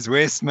guys,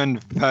 Westman,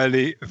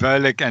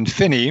 Volek, and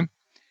Finney.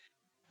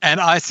 And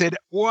I said,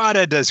 what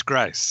a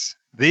disgrace.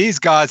 These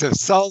guys have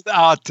sold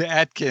out to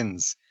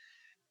Atkins.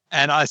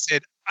 And I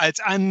said, it's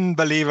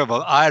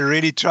unbelievable. I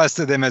really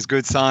trusted them as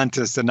good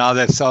scientists, and now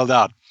they've sold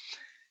out.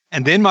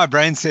 And then my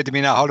brain said to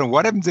me, now, hold on,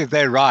 what happens if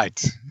they're right?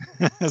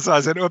 So I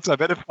said, oops, I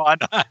better find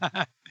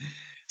out.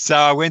 So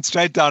I went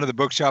straight down to the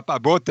bookshop. I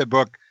bought the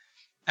book.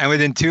 And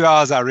within 2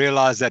 hours, I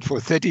realized that for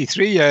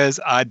 33 years,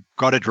 I'd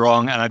got it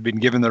wrong and I'd been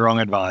given the wrong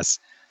advice.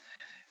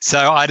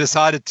 So I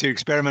decided to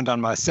experiment on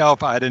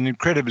myself. I had an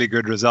incredibly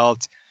good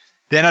result.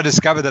 Then I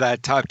discovered that I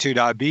had type 2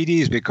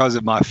 diabetes because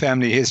of my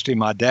family history.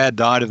 My dad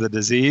died of the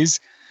disease.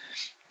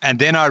 And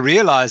then I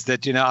realized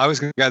that, I was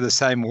going to go the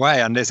same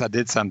way unless I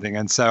did something.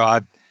 And so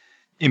I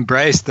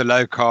embraced the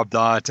low-carb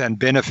diet and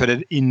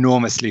benefited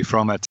enormously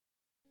from it.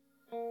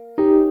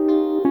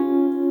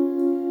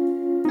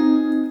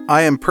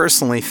 I am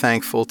personally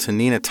thankful to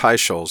Nina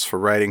Teicholz for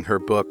writing her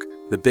book,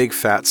 The Big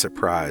Fat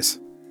Surprise.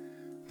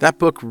 That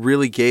book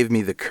really gave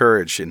me the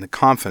courage and the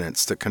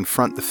confidence to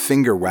confront the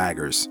finger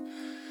waggers,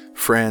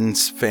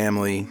 friends,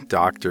 family,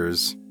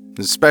 doctors,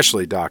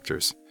 especially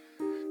doctors.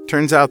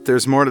 Turns out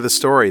there's more to the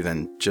story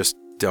than just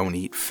don't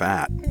eat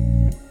fat.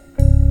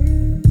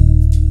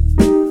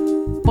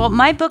 Well,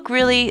 my book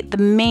the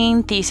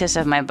main thesis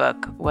of my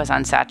book was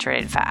on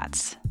saturated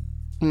fats.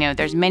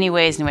 There's many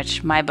ways in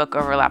which my book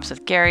overlaps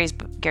with Gary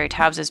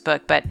Taubes'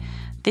 book, but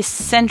the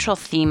central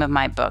theme of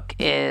my book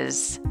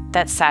is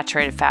that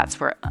saturated fats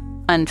were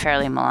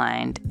unfairly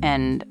maligned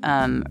and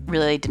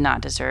really did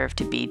not deserve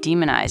to be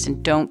demonized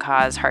and don't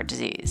cause heart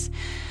disease.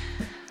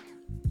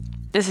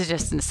 This is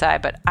just an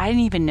aside, but I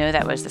didn't even know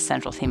that was the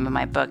central theme of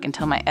my book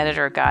until my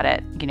editor got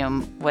it,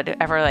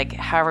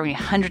 however many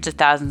hundreds of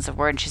thousands of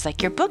words. She's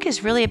like, your book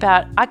is really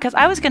about, because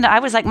I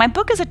was like, my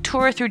book is a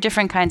tour through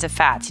different kinds of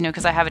fats,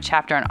 because I have a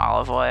chapter on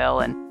olive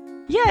oil. And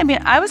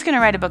I was going to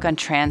write a book on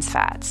trans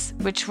fats,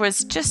 which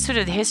was just sort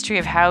of the history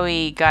of how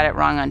we got it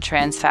wrong on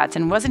trans fats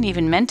and wasn't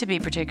even meant to be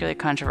particularly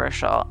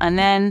controversial. And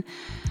then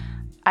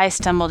I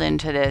stumbled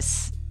into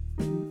this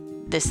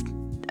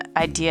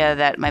idea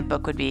that my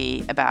book would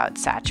be about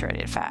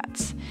saturated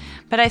fats.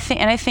 But I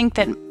think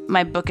that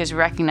my book is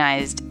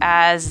recognized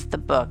as the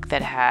book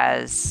that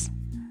has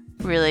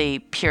really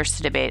pierced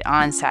the debate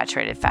on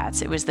saturated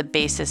fats. It was the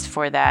basis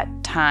for that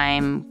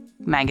Time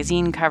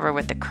magazine cover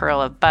with the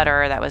curl of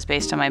butter that was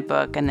based on my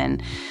book, and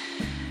then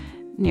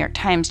New York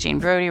Times, Jane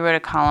Brody wrote a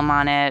column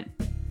on it.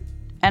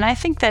 And I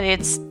think that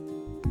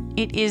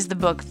it is the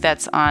book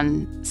that's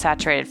on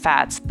saturated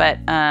fats, but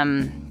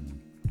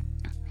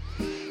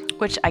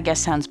which I guess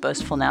sounds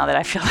boastful now that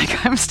I feel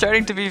like I'm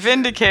starting to be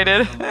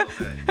vindicated.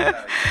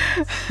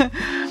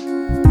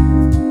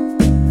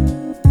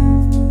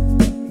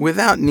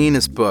 Without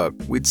Nina's book,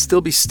 we'd still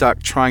be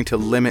stuck trying to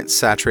limit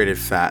saturated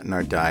fat in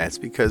our diets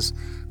because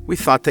we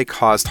thought they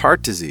caused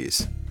heart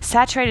disease.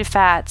 Saturated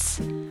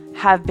fats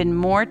have been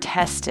more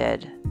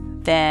tested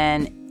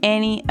than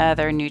any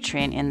other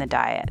nutrient in the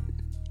diet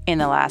in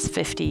the last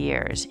 50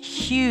 years.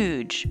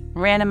 Huge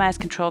randomized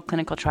controlled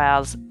clinical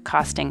trials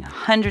costing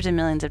hundreds of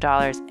millions of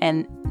dollars,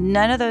 and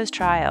none of those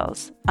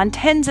trials, on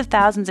tens of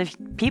thousands of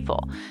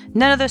people,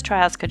 none of those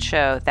trials could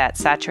show that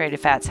saturated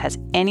fats has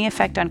any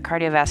effect on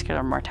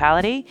cardiovascular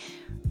mortality,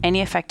 any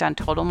effect on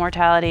total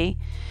mortality,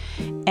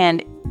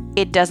 and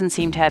it doesn't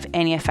seem to have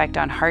any effect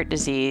on heart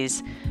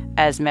disease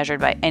as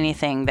measured by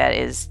anything that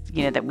is,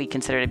 that we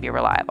consider to be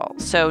reliable.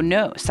 So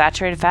no,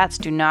 saturated fats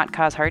do not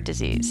cause heart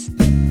disease.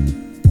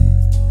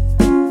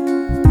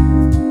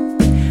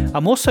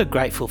 I'm also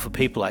grateful for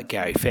people like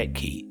Gary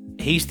Fettke.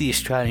 He's the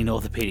Australian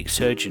orthopaedic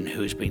surgeon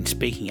who has been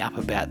speaking up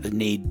about the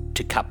need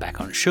to cut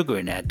back on sugar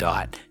in our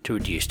diet to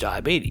reduce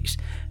diabetes.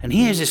 And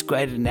he has this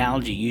great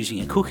analogy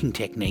using a cooking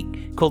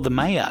technique called the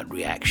Maillard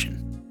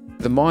reaction.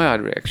 The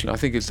Maillard reaction, I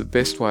think, is the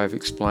best way of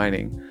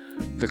explaining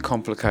the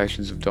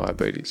complications of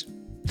diabetes.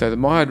 So the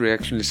Maillard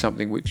reaction is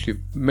something which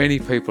many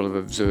people have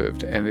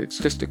observed, and it's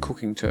just a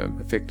cooking term,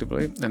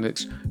 effectively, and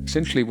it's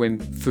essentially when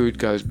food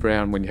goes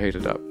brown when you heat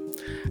it up.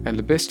 And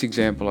the best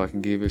example I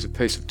can give is a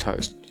piece of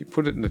toast. You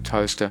put it in the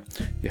toaster,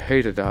 you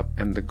heat it up,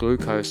 and the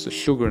glucose, the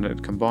sugar in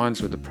it,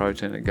 combines with the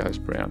protein, it goes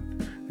brown.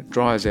 It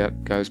dries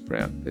out, goes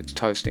brown. It's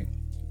toasting.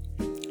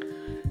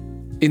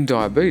 In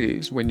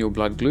diabetes, when your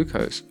blood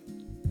glucose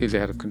is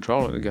out of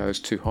control and it goes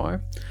too high,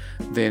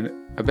 then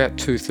about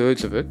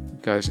 2/3 of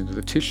it goes into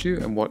the tissue,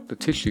 and what the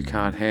tissue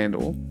can't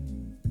handle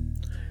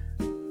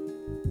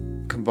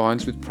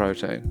combines with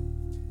protein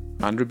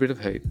under a bit of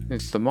heat.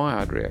 It's the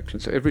Maillard reaction.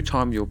 So every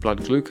time your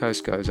blood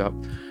glucose goes up,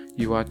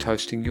 you are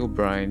toasting your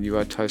brain, you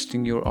are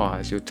toasting your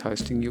eyes, you're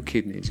toasting your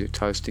kidneys, you're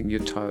toasting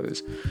your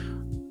toes.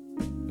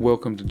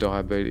 Welcome to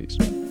diabetes.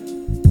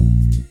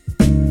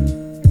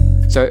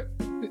 So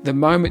the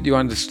moment you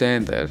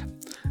understand that,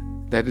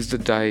 that is the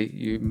day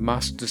you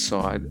must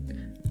decide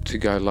to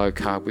go low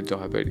carb with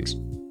diabetes.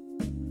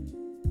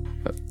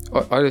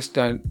 I just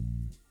don't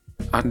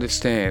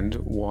understand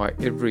why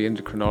every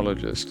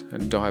endocrinologist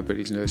and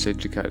diabetes nurse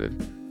educated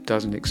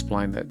doesn't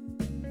explain that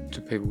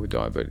to people with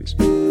diabetes.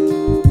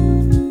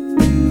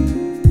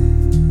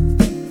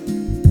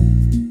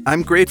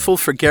 I'm grateful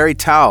for Gary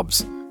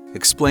Taubes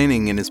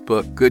explaining in his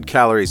book Good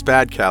Calories,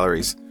 Bad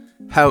Calories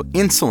how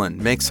insulin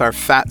makes our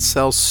fat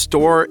cells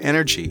store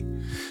energy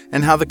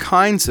and how the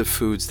kinds of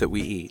foods that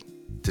we eat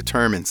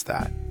determines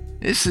that.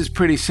 This is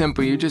pretty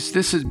simple.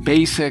 This is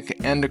basic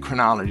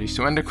endocrinology.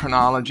 So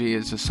endocrinology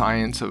is the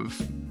science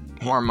of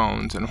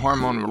hormones and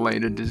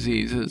hormone-related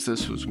diseases.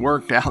 This was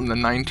worked out in the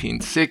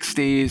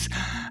 1960s.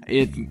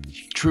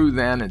 It's true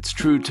then, it's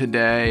true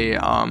today.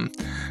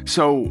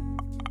 So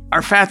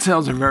our fat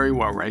cells are very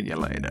well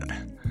regulated.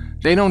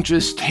 They don't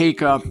just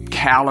take up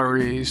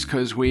calories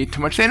because we eat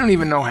too much. They don't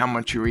even know how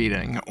much you're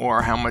eating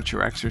or how much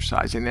you're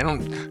exercising. They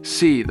don't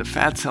see, the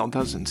fat cell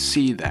doesn't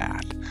see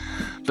that.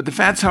 But the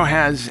fat cell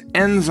has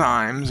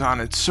enzymes on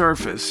its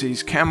surface,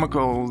 these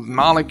chemical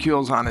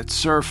molecules on its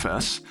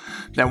surface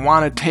that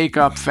want to take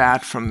up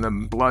fat from the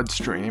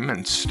bloodstream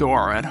and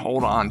store it,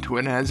 hold on to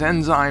it. It has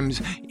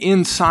enzymes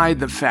inside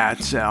the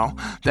fat cell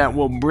that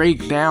will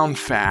break down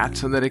fat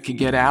so that it can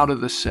get out of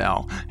the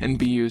cell and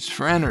be used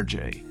for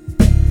energy.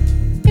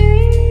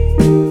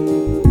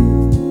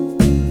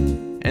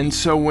 And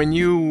so when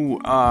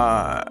you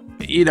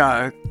eat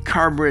a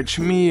carb-rich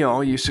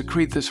meal, you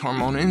secrete this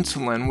hormone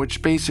insulin,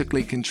 which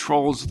basically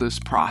controls this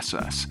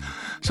process.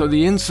 So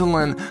the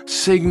insulin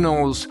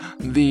signals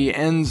the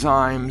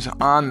enzymes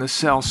on the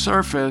cell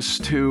surface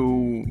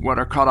to what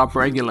are called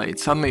upregulate.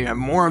 Suddenly you have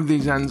more of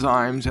these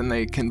enzymes and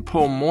they can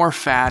pull more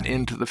fat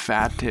into the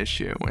fat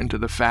tissue, into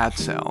the fat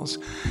cells.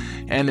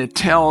 And it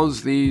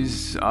tells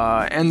these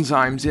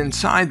enzymes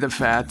inside the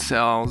fat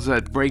cells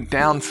that break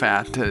down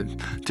fat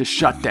to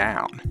shut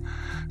down.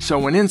 So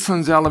when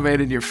insulin's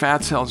elevated, your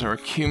fat cells are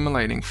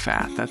accumulating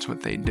fat. That's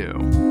what they do.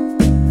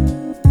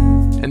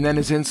 And then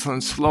as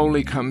insulin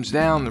slowly comes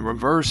down, the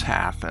reverse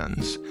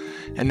happens.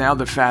 And now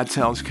the fat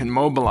cells can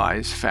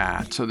mobilize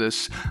fat. So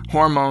this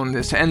hormone,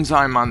 this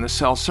enzyme on the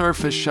cell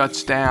surface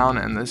shuts down,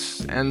 and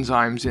this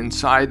enzymes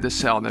inside the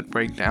cell that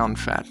break down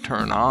fat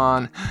turn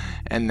on.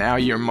 And now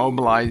you're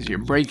mobilized, you're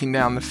breaking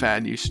down the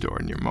fat you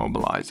stored, and you're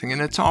mobilizing.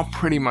 And it's all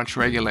pretty much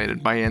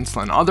regulated by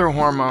insulin. Other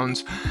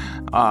hormones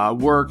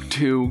work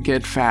to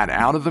get fat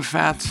out of the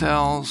fat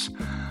cells.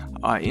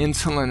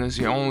 Insulin is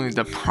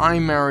the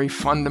primary,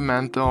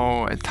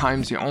 fundamental, at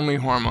times the only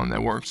hormone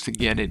that works to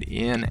get it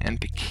in and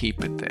to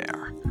keep it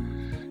there.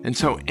 And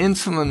so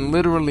insulin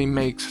literally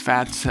makes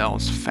fat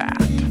cells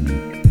fat.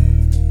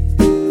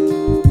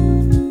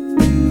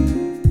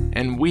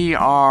 And we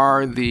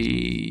are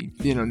the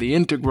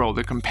integral,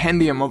 the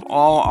compendium of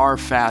all our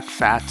fat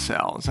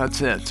cells.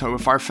 That's it. So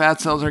if our fat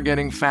cells are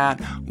getting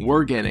fat,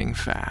 we're getting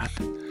fat.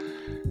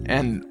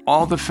 And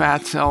all the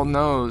fat cell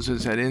knows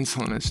is that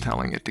insulin is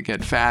telling it to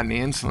get fat, and the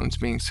insulin's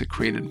being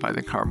secreted by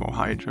the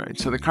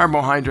carbohydrates. So the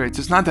carbohydrates,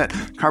 it's not that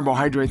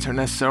carbohydrates are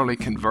necessarily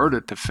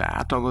converted to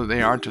fat, although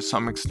they are to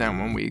some extent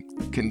when we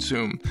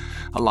consume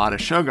a lot of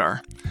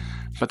sugar.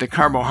 But the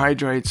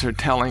carbohydrates are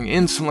telling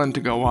insulin to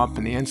go up,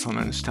 and the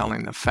insulin is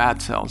telling the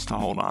fat cells to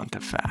hold on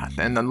to fat.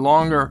 And the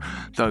longer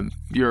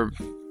your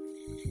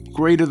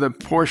greater the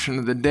portion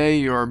of the day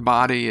your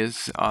body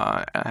has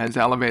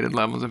elevated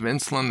levels of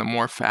insulin, the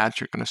more fat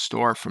you're going to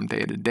store from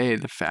day to day,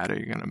 the fatter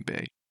you're going to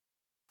be.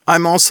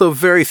 I'm also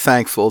very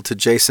thankful to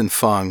Jason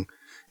Fung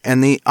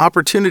and the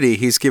opportunity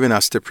he's given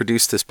us to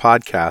produce this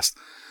podcast,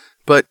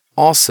 but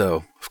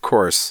also, of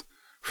course,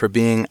 for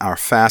being our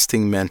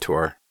fasting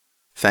mentor.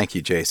 Thank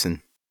you,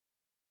 Jason.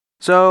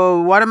 So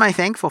what am I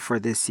thankful for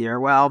this year?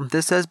 Well,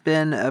 this has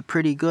been a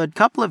pretty good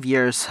couple of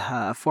years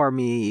for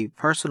me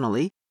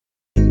personally.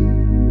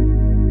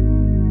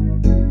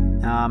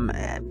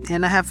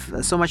 And I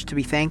have so much to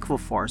be thankful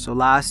for. So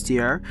last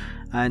year,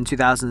 in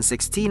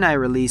 2016, I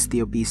released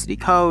the Obesity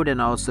Code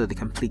and also the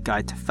Complete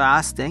Guide to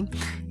Fasting.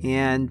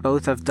 And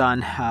both have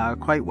done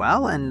quite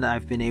well, and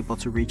I've been able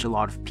to reach a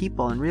lot of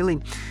people. And really,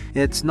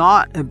 it's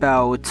not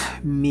about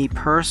me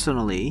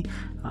personally.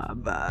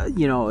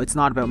 It's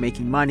not about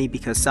making money,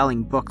 because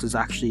selling books is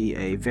actually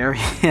a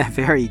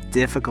very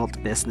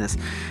difficult business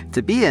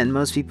to be in.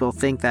 Most people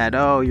think that,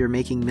 you're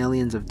making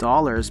millions of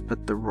dollars,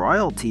 but the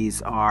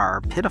royalties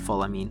are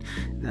pitiful. I mean,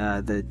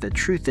 the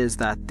truth is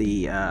that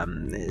the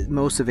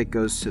most of it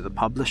goes to the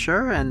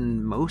publisher,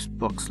 and most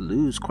books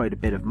lose quite a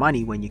bit of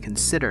money when you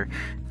consider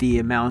the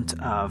amount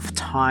of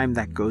time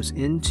that goes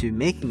into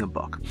making a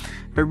book.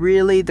 But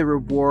really, the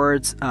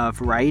rewards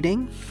of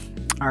writing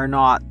are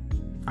not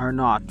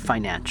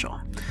financial.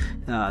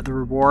 The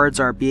rewards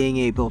are being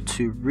able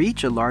to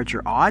reach a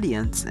larger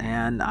audience,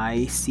 and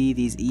I see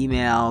these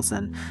emails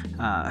and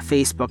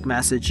Facebook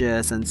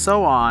messages and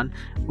so on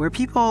where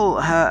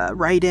people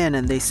write in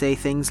and they say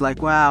things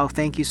like, wow,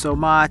 thank you so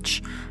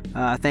much.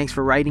 Thanks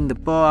for writing the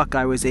book.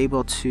 I was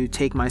able to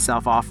take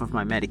myself off of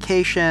my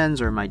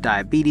medications, or my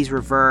diabetes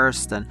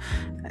reversed. And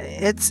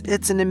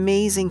it's an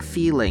amazing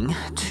feeling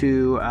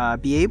to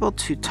be able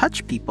to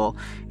touch people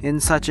in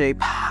such a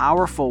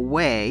powerful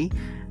way,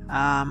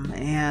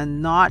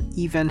 and not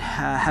even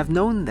have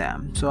known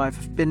them. So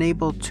I've been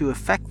able to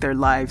affect their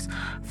lives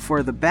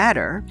for the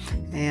better,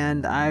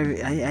 and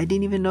I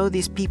didn't even know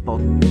these people.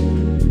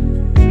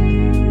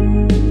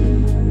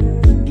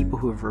 People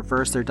who have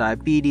reversed their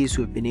diabetes,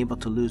 who have been able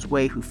to lose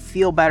weight, who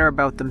feel better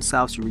about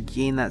themselves, who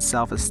regain that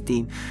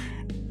self-esteem.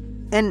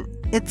 And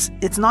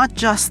it's not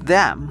just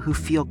them who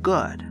feel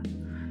good.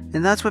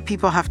 And that's what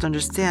people have to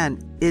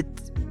understand.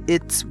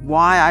 It's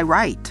why I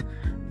write.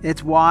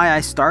 It's why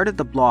I started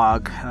the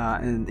blog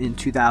in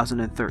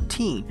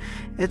 2013.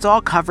 It's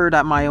all covered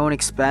at my own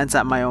expense,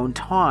 at my own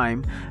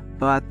time.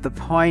 But the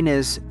point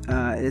is,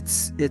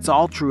 it's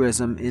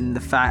altruism in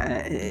the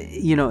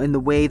in the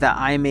way that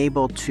I'm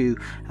able to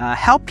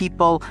help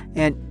people,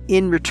 and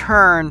in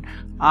return,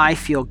 I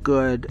feel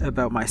good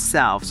about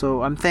myself.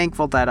 So I'm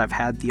thankful that I've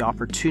had the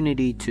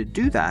opportunity to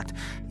do that,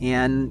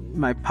 and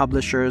my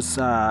publishers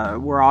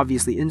were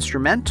obviously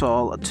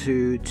instrumental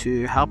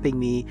to helping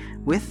me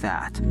with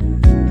that.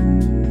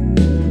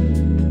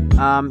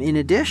 In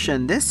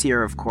addition, this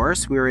year, of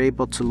course, we were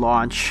able to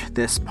launch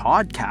this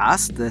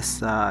podcast, this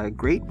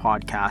great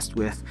podcast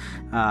with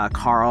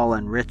Carl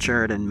and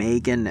Richard and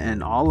Megan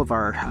and all of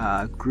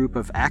our group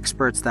of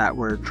experts that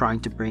we're trying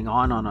to bring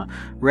on a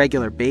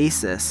regular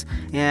basis.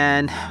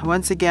 And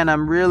once again,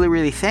 I'm really,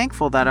 really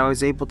thankful that I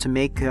was able to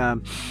make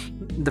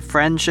the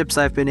friendships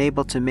I've been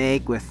able to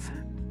make with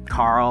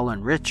Carl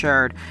and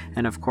Richard,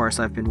 and of course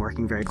I've been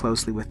working very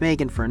closely with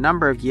Megan for a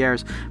number of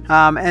years,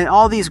 and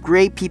all these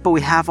great people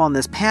we have on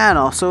this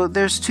panel. So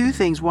there's two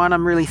things. One,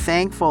 I'm really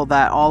thankful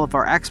that all of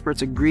our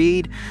experts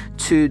agreed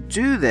to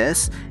do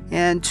this,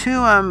 and two,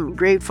 I'm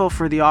grateful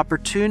for the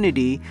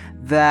opportunity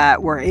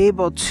that we're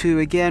able to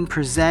again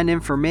present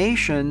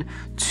information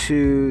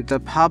to the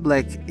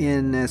public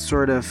in a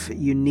sort of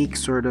unique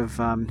sort of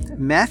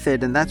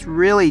method, and that's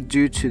really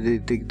due to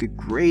the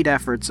great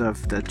efforts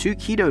of the two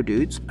keto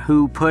dudes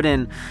who put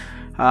in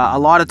a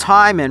lot of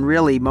time, and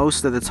really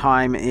most of the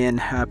time, in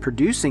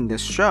producing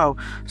this show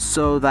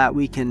so that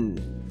we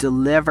can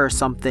deliver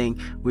something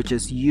which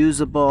is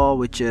usable,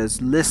 which is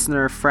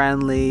listener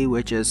friendly,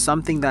 which is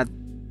something that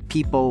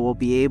people will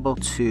be able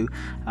to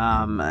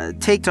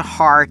take to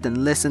heart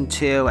and listen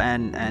to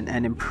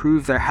and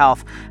improve their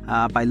health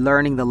by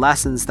learning the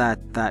lessons that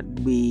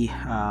we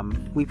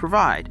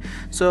provide.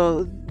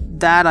 So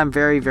that I'm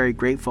very, very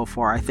grateful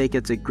for. I think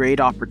it's a great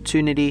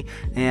opportunity,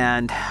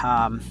 and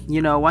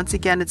once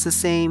again, it's the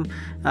same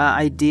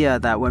idea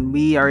that when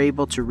we are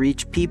able to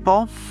reach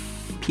people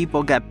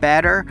get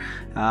better,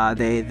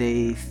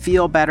 they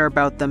feel better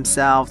about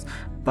themselves,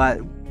 but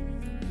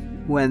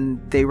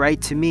when they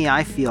write to me,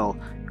 I feel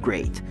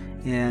great,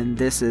 and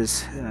this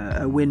is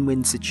a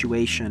win-win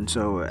situation.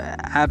 So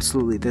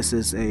absolutely, this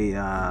is a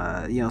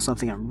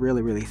something I'm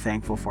really, really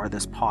thankful for,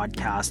 this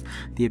podcast,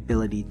 the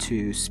ability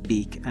to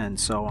speak and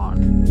so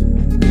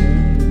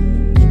on.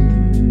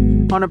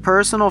 On a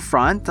personal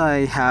front,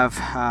 I have,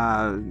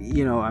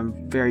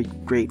 I'm very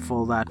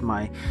grateful that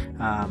my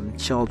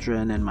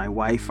children and my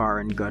wife are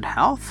in good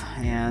health,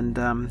 and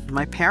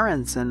my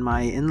parents and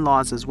my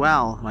in-laws as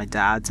well. My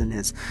dad's in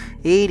his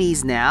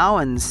 80s now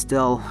and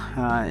still,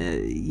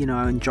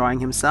 enjoying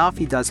himself.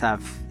 He does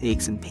have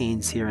aches and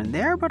pains here and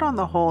there, but on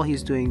the whole,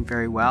 he's doing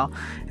very well.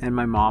 And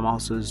my mom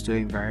also is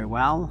doing very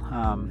well.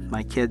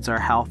 My kids are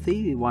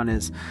healthy. One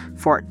is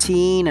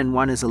 14 and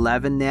one is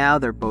 11 now.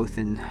 They're both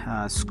in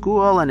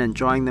school and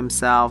enjoying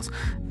themselves.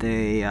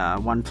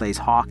 One plays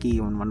hockey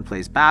and one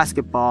plays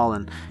basketball,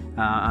 and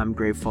I'm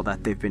grateful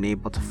that they've been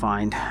able to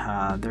find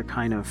their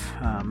kind of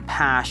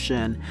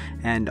passion,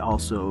 and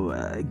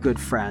also good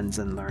friends,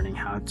 and learning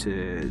how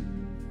to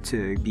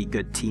be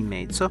good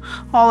teammates. So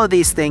all of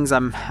these things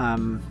I'm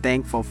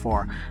thankful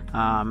for.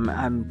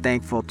 I'm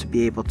thankful to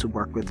be able to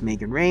work with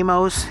Megan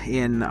Ramos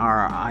in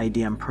our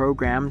IDM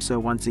program. So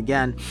once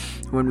again,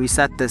 when we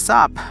set this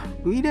up,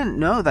 we didn't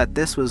know that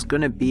this was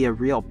going to be a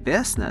real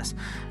business.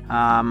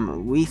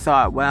 We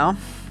thought, well,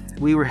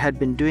 we had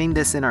been doing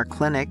this in our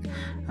clinic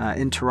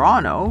in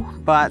Toronto,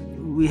 but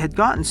we had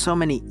gotten so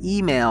many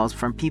emails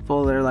from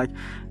people that are like,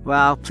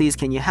 well, please,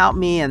 can you help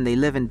me? And they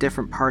live in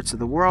different parts of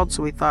the world.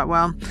 So we thought,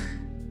 well,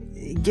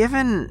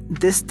 given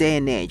this day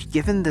and age,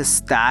 given the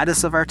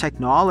status of our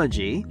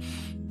technology,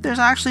 there's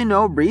actually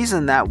no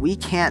reason that we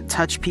can't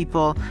touch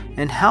people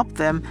and help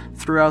them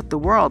throughout the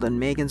world. And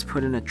Megan's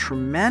put in a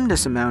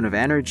tremendous amount of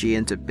energy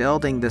into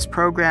building this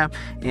program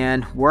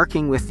and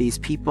working with these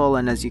people.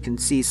 And as you can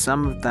see,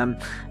 some of them,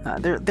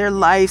 their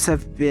lives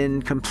have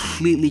been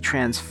completely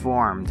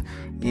transformed.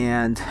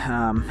 And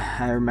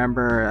I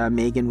remember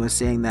Megan was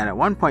saying that at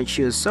one point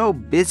she was so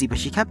busy, but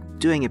she kept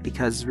doing it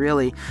because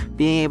really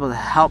being able to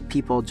help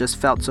people just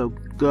felt so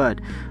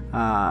good.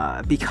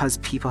 Because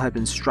people had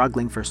been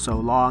struggling for so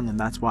long, and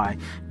that's why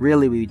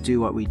really we do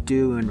what we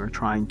do, and we're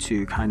trying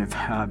to kind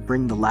of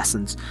bring the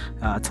lessons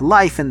to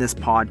life in this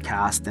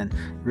podcast. And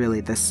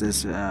really this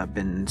has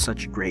been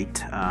such a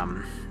great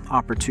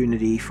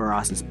opportunity for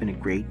us. It's been a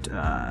great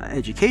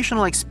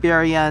educational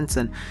experience,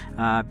 and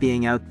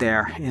being out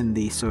there in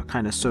the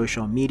kind of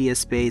social media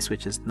space,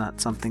 which is not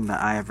something that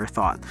I ever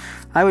thought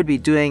I would be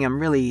doing, I'm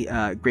really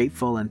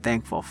grateful and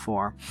thankful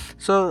for.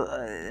 So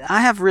I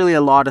have really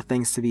a lot of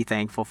things to be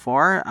thankful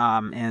for,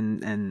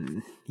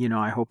 and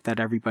I hope that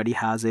everybody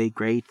has a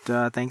great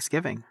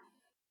Thanksgiving.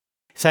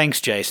 Thanks,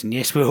 Jason.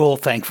 Yes, we're all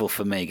thankful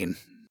for Megan.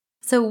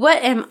 So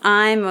what am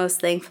I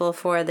most thankful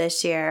for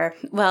this year?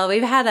 Well,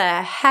 we've had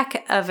a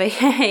heck of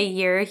a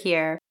year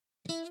here.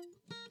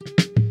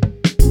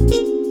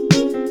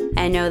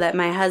 And know that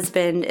my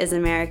husband is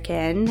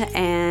American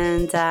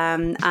and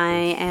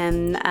I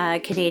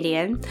am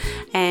Canadian,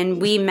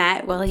 and we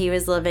met while he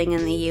was living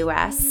in the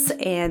U.S.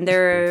 and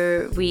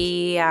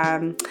we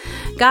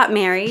got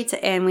married,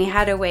 and we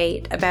had to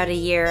wait about a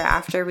year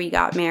after we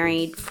got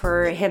married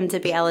for him to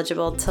be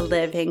eligible to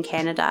live in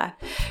Canada.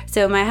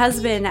 So my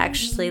husband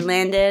actually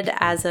landed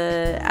as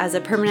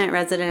a permanent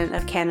resident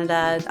of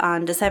Canada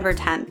on December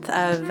 10th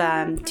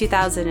of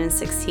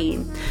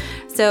 2016.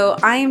 So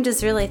I am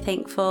just really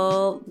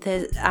thankful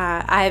that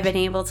I have been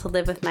able to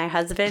live with my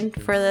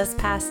husband for this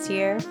past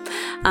year.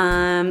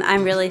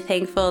 I'm really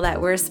thankful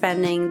that we're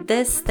spending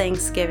this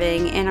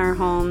Thanksgiving in our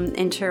home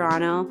in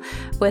Toronto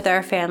with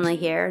our family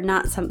here,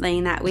 not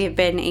something that we've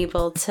been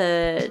able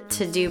to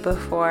do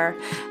before,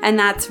 and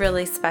that's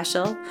really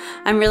special.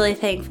 I'm really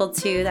thankful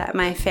too that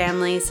my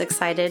family is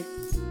excited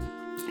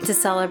to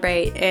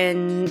celebrate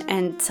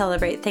and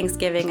celebrate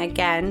Thanksgiving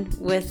again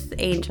with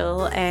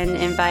Angel and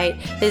invite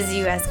his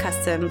U.S.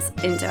 customs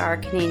into our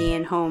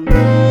Canadian home.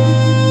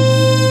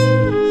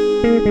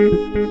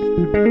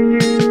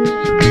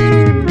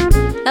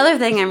 Another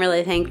thing I'm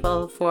really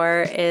thankful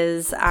for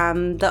is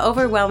the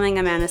overwhelming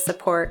amount of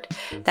support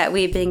that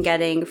we've been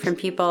getting from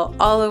people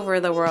all over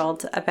the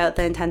world about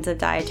the Intensive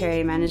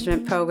Dietary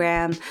Management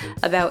Program,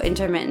 about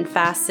intermittent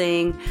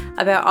fasting,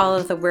 about all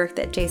of the work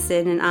that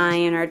Jason and I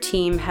and our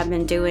team have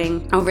been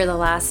doing over the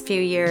last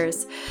few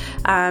years.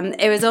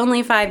 It was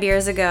only 5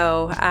 years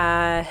ago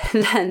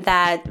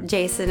that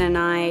Jason and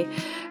I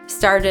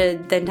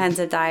started the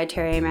Intensive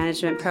Dietary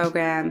Management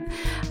Program,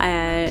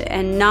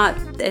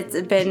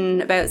 it's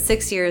been about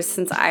 6 years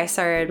since I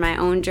started my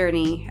own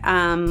journey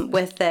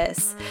with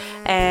this.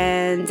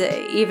 And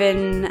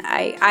even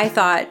I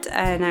thought,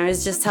 and I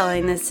was just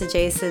telling this to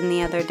Jason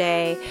the other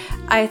day,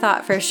 I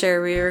thought for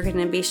sure we were going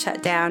to be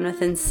shut down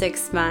within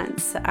 6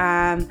 months,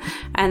 and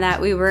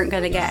that we weren't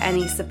going to get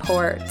any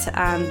support.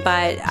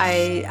 But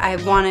I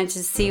wanted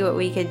to see what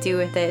we could do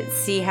with it,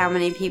 see how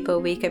many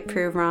people we could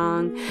prove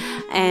wrong.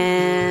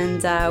 And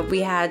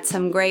we had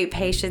some great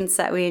patients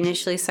that we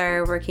initially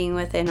started working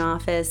with in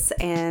office,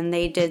 and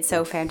they did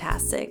so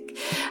fantastic.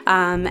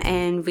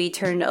 And we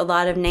turned a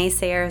lot of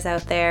naysayers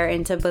out there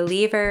into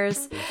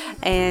believers.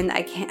 And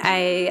I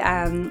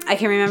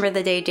can remember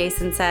the day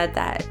Jason said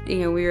that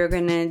we were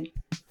going to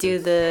do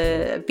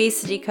the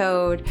obesity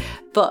code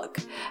book,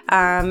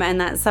 and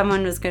that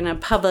someone was going to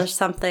publish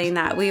something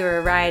that we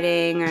were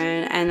writing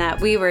and that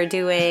we were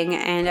doing,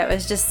 and it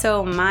was just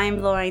so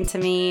mind-blowing to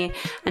me.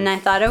 And I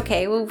thought,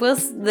 okay, well,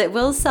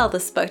 we'll sell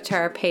this book to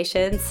our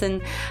patients,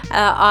 and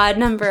an odd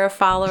number of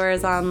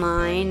followers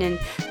online. And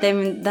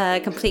then the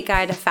Complete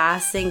Guide to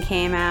Fasting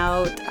came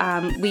out.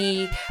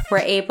 We were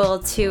able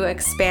to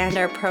expand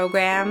our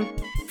program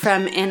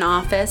from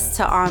in-office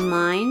to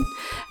online,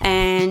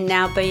 and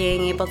now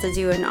being able to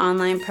do an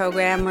online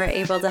program, we're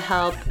able to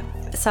help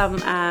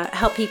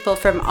people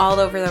from all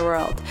over the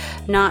world,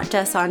 not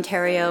just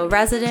Ontario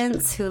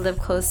residents who live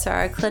close to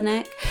our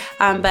clinic,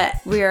 but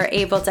we are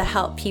able to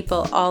help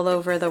people all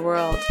over the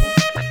world.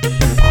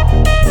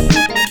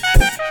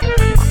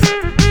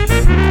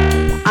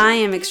 I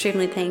am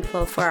extremely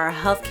thankful for our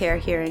healthcare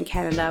here in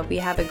Canada. We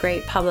have a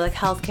great public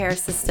healthcare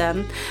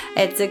system.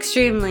 It's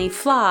extremely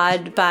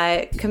flawed,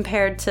 but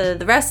compared to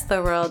the rest of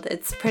the world,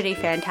 it's pretty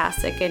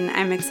fantastic, and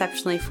I'm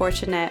exceptionally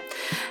fortunate.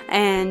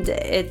 And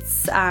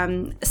it's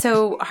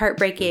so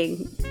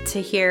heartbreaking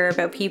to hear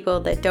about people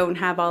that don't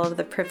have all of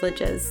the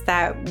privileges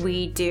that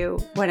we do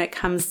when it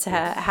comes to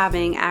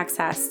having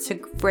access to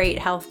great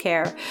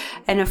healthcare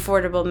and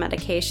affordable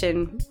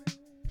medication.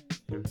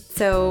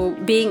 So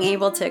being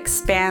able to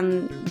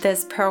expand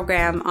this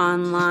program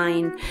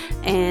online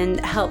and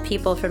help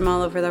people from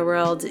all over the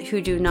world who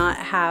do not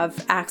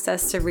have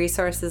access to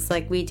resources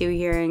like we do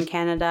here in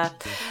Canada,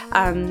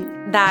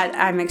 that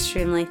I'm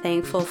extremely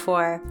thankful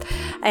for.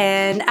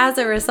 And as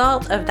a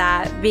result of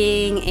that,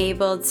 being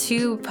able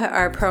to put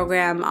our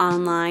program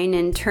online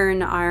and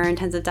turn our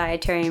Intensive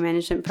Dietary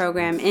Management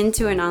Program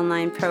into an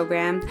online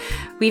program,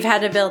 we've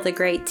had to build a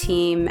great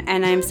team,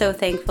 and I'm so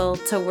thankful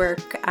to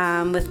work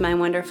with my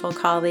wonderful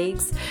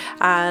colleagues.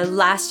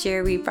 Last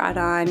year we brought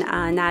on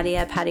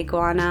Nadia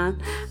Padiguana.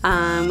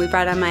 We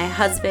brought on my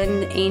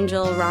husband,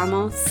 Angel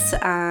Ramos.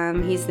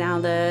 He's now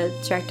the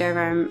director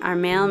of our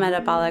male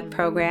metabolic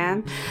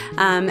program.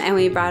 And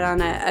we brought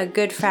on a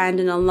good friend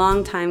and a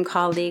longtime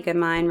colleague of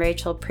mine,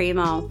 Rachel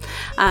Primo.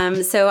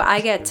 So I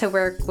get to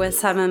work with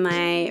some of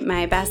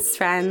my best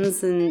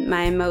friends and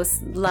my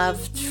most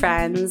loved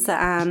friends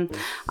on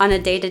a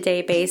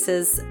day-to-day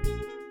basis,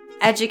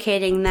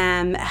 educating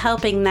them,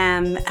 helping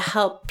them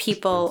help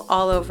people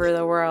all over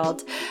the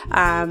world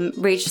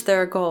reach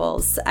their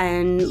goals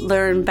and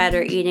learn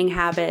better eating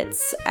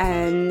habits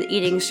and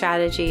eating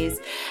strategies.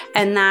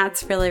 And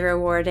that's really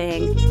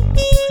rewarding.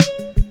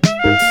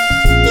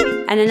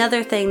 And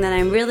another thing that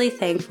I'm really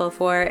thankful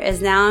for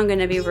is now I'm going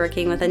to be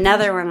working with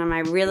another one of my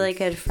really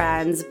good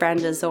friends,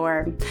 Brenda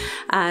Zorn.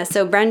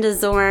 So Brenda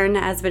Zorn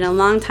has been a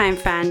longtime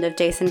friend of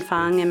Jason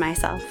Fung and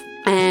myself.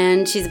 And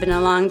and she's been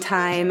a long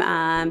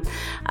time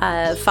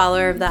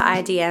follower of the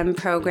IDM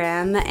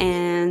program,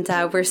 and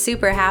we're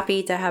super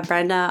happy to have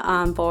Brenda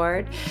on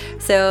board.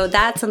 So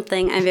that's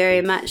something I'm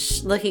very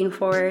much looking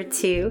forward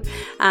to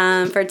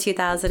for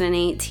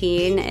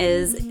 2018,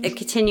 is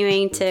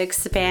continuing to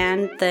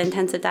expand the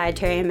intensive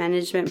dietary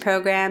management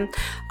program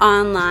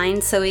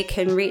online so we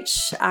can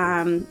reach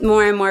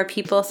more and more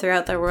people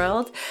throughout the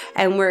world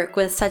and work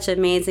with such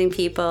amazing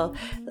people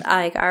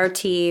like our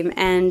team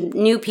and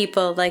new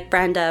people like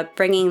Brenda,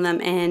 bringing them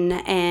in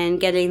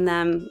and getting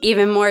them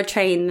even more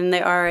trained than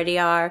they already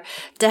are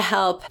to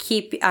help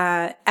keep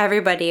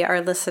everybody,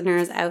 our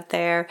listeners out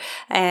there,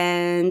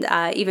 and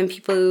even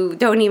people who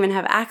don't even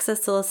have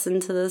access to listen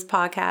to this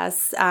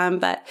podcast,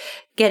 but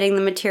getting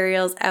the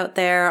materials out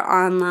there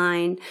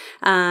online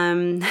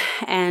and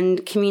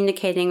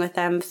communicating with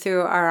them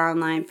through our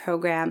online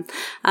program.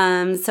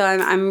 So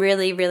I'm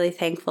really, really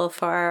thankful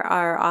for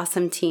our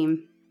awesome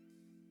team.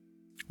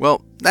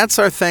 Well, that's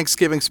our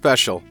Thanksgiving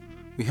special.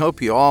 We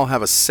hope you all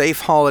have a safe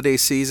holiday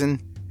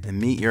season and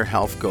meet your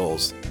health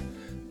goals.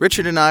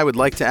 Richard and I would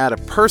like to add a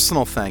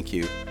personal thank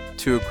you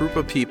to a group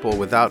of people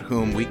without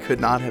whom we could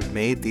not have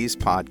made these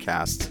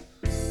podcasts,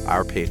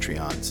 our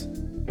Patreons.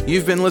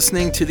 You've been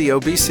listening to the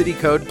Obesity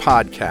Code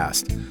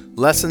podcast,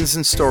 lessons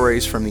and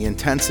stories from the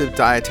Intensive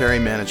Dietary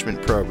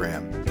Management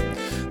Program.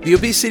 The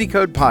Obesity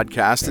Code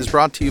podcast is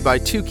brought to you by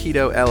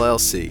 2Keto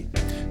LLC,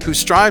 who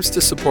strives to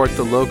support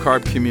the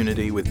low-carb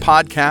community with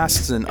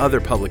podcasts and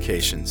other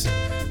publications.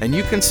 And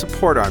you can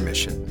support our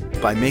mission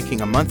by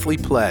making a monthly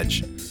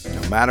pledge,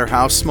 no matter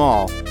how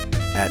small,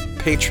 at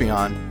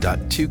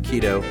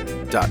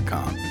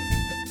patreon.2keto.com.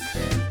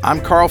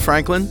 I'm Carl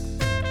Franklin.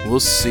 We'll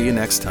see you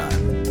next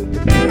time.